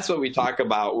 And so that's what we talk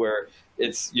about, where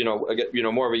it's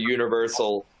more of a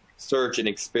universal search and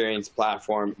experience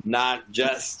platform, not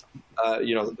just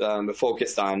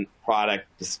focused on product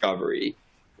discovery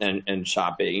and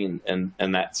shopping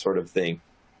and that sort of thing.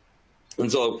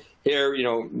 And so here,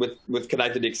 with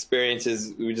connected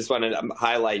experiences, we just want to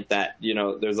highlight that,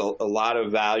 there's a lot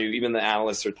of value. Even the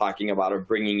analysts are talking about of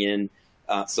bringing in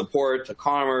support to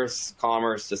commerce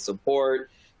to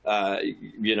support, enterprise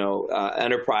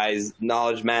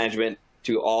knowledge management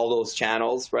to all those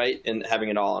channels, right? And having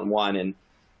it all in one. And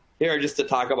here, just to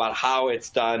talk about how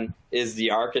it's done, is the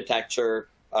architecture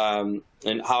and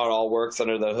how it all works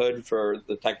under the hood for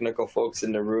the technical folks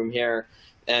in the room here.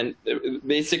 And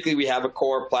basically, we have a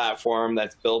core platform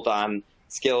that's built on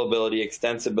scalability,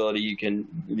 extensibility. You can,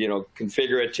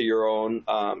 configure it to your own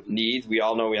needs. We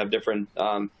all know we have different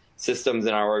systems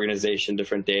in our organization,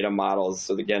 different data models.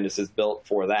 So again, this is built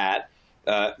for that.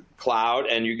 Cloud,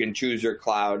 and you can choose your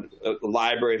cloud,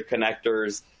 library of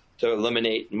connectors to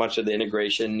eliminate much of the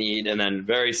integration need, and then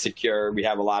very secure. We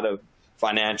have a lot of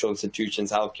financial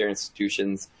institutions, healthcare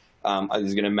institutions, I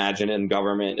was going to imagine in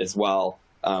government as well.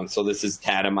 So this is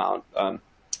tantamount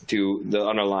to the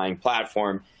underlying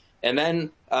platform. And then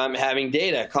having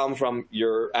data come from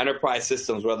your enterprise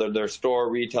systems, whether they're store,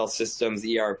 retail systems,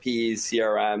 ERPs,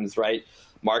 CRMs, right?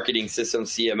 Marketing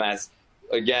systems, CMS.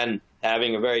 Again,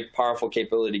 having a very powerful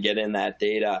capability to get in that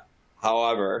data.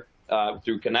 However,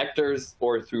 through connectors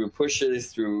or through pushes,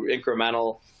 through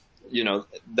incremental,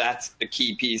 that's the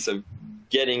key piece of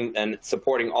getting and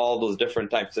supporting all those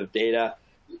different types of data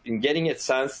and getting it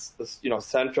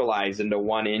centralized into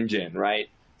one engine, right?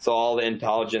 So all the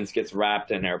intelligence gets wrapped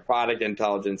in there: product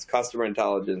intelligence, customer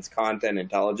intelligence, content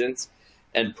intelligence,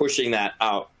 and pushing that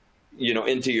out,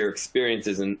 into your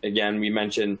experiences. And again, we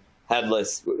mentioned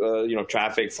headless,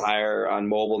 traffic's higher on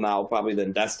mobile now probably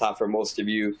than desktop for most of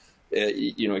you.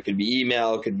 It could be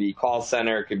email, it could be call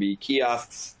center, it could be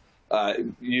kiosks,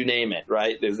 you name it,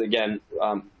 right? There's, again,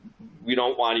 we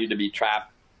don't want you to be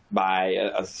trapped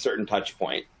by a certain touch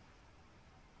point.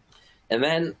 And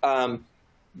then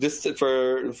just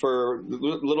for a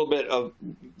little bit of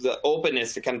the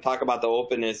openness, to kind of talk about the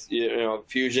openness,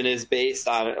 Fusion is based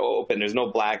on open. There's no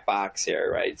black box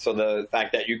here, right? So the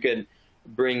fact that you can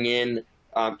bring in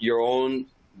your own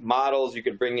models, you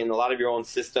could bring in a lot of your own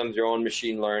systems, your own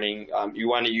machine learning. You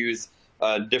want to use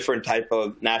a different type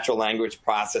of natural language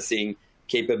processing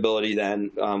capability than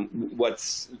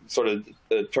what's sort of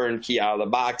the turnkey out of the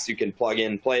box. You can plug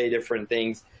in, play different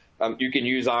things. You can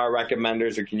use our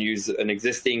recommenders, or can use an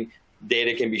existing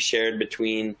data can be shared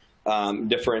between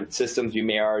different systems you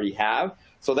may already have.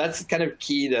 So that's kind of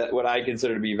key to what I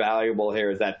consider to be valuable here,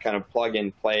 is that kind of plug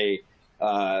and play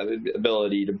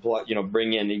ability to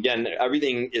bring in. Again,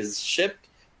 everything is shipped,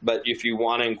 but if you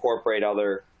want to incorporate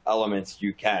other elements,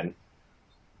 you can.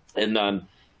 And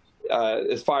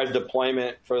as far as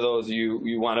deployment, for those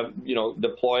you want to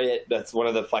deploy it, that's one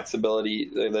of the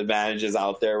flexibility, the advantages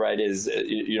out there, right? Is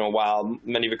while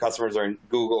many of your customers are in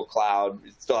Google Cloud, we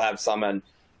still have some in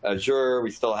Azure, we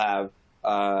still have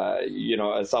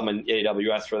some in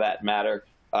AWS for that matter.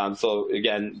 So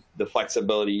again, the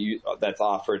flexibility that's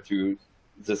offered through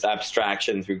this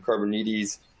abstraction through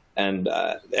Kubernetes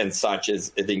and such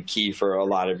is, I think, key for a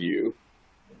lot of you.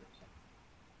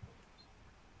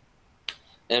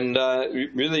 And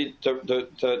really,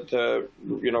 to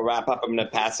wrap up, I'm going to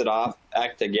pass it off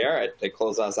back to Garrett to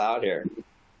close us out here.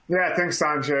 Yeah, thanks,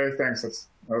 Sanjay. Thanks.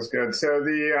 That was good. So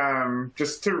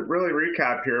just to really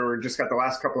recap here, we just got the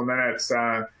last couple of minutes.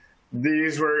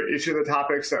 These were each of the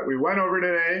topics that we went over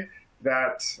today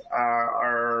that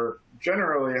are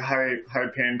generally high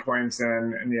pain points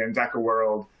in the Endeca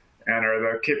world, and are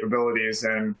the capabilities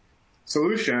and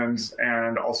solutions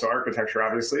and also architecture,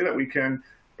 obviously, that we can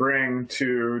bring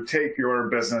to take your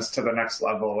business to the next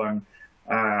level. And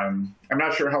I'm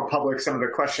not sure how public some of the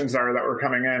questions are that were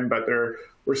coming in, but there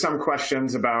were some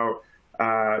questions about,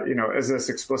 is this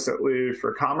explicitly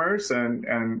for commerce? And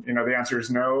the answer is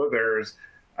no. There's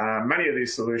many of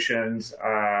these solutions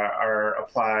are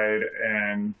applied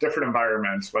in different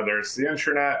environments, whether it's the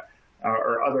intranet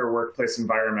or other workplace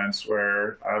environments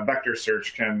where vector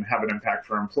search can have an impact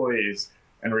for employees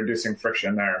and reducing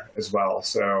friction there as well.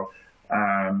 So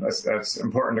that's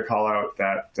important to call out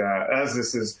that as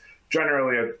this is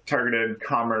generally a targeted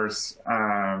commerce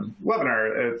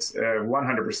webinar, it's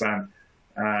 100%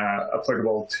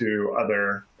 applicable to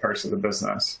other parts of the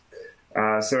business.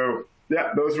 So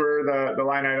yeah, those were the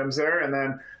line items there. And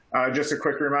then just a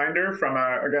quick reminder from,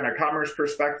 again, a commerce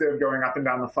perspective, going up and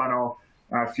down the funnel,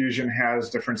 Fusion has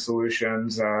different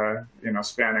solutions,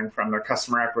 spanning from the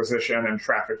customer acquisition and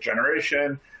traffic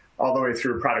generation all the way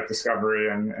through product discovery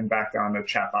and back down to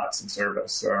chatbots and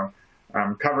service. So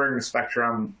covering the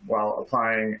spectrum while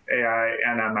applying AI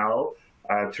and ML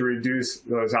to reduce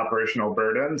those operational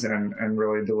burdens and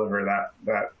really deliver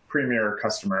that premier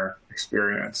customer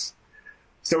experience.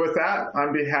 So with that,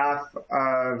 on behalf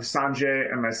of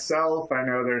Sanjay and myself, I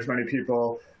know there's many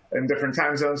people in different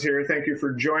time zones here. Thank you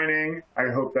for joining. I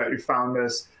hope that you found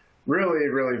this really,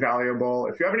 really valuable.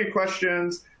 If you have any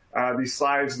questions, these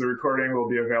slides, the recording will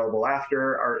be available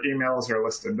after. Our emails are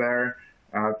listed there.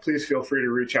 Please feel free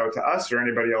to reach out to us or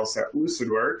anybody else at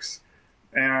LucidWorks.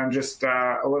 And just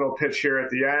a little pitch here at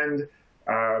the end.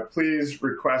 Please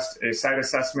request a site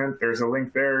assessment. There's a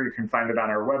link there. You can find it on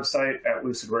our website at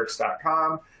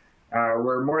lucidworks.com.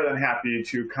 We're more than happy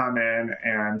to come in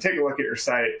and take a look at your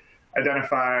site,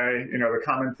 identify the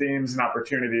common themes and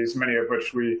opportunities, many of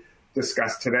which we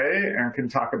discussed today, and can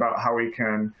talk about how we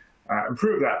can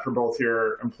improve that for both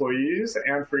your employees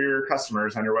and for your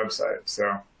customers on your website.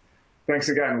 So thanks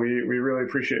again. We really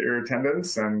appreciate your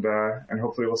attendance, and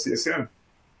hopefully we'll see you soon.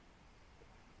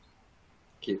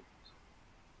 Thank you.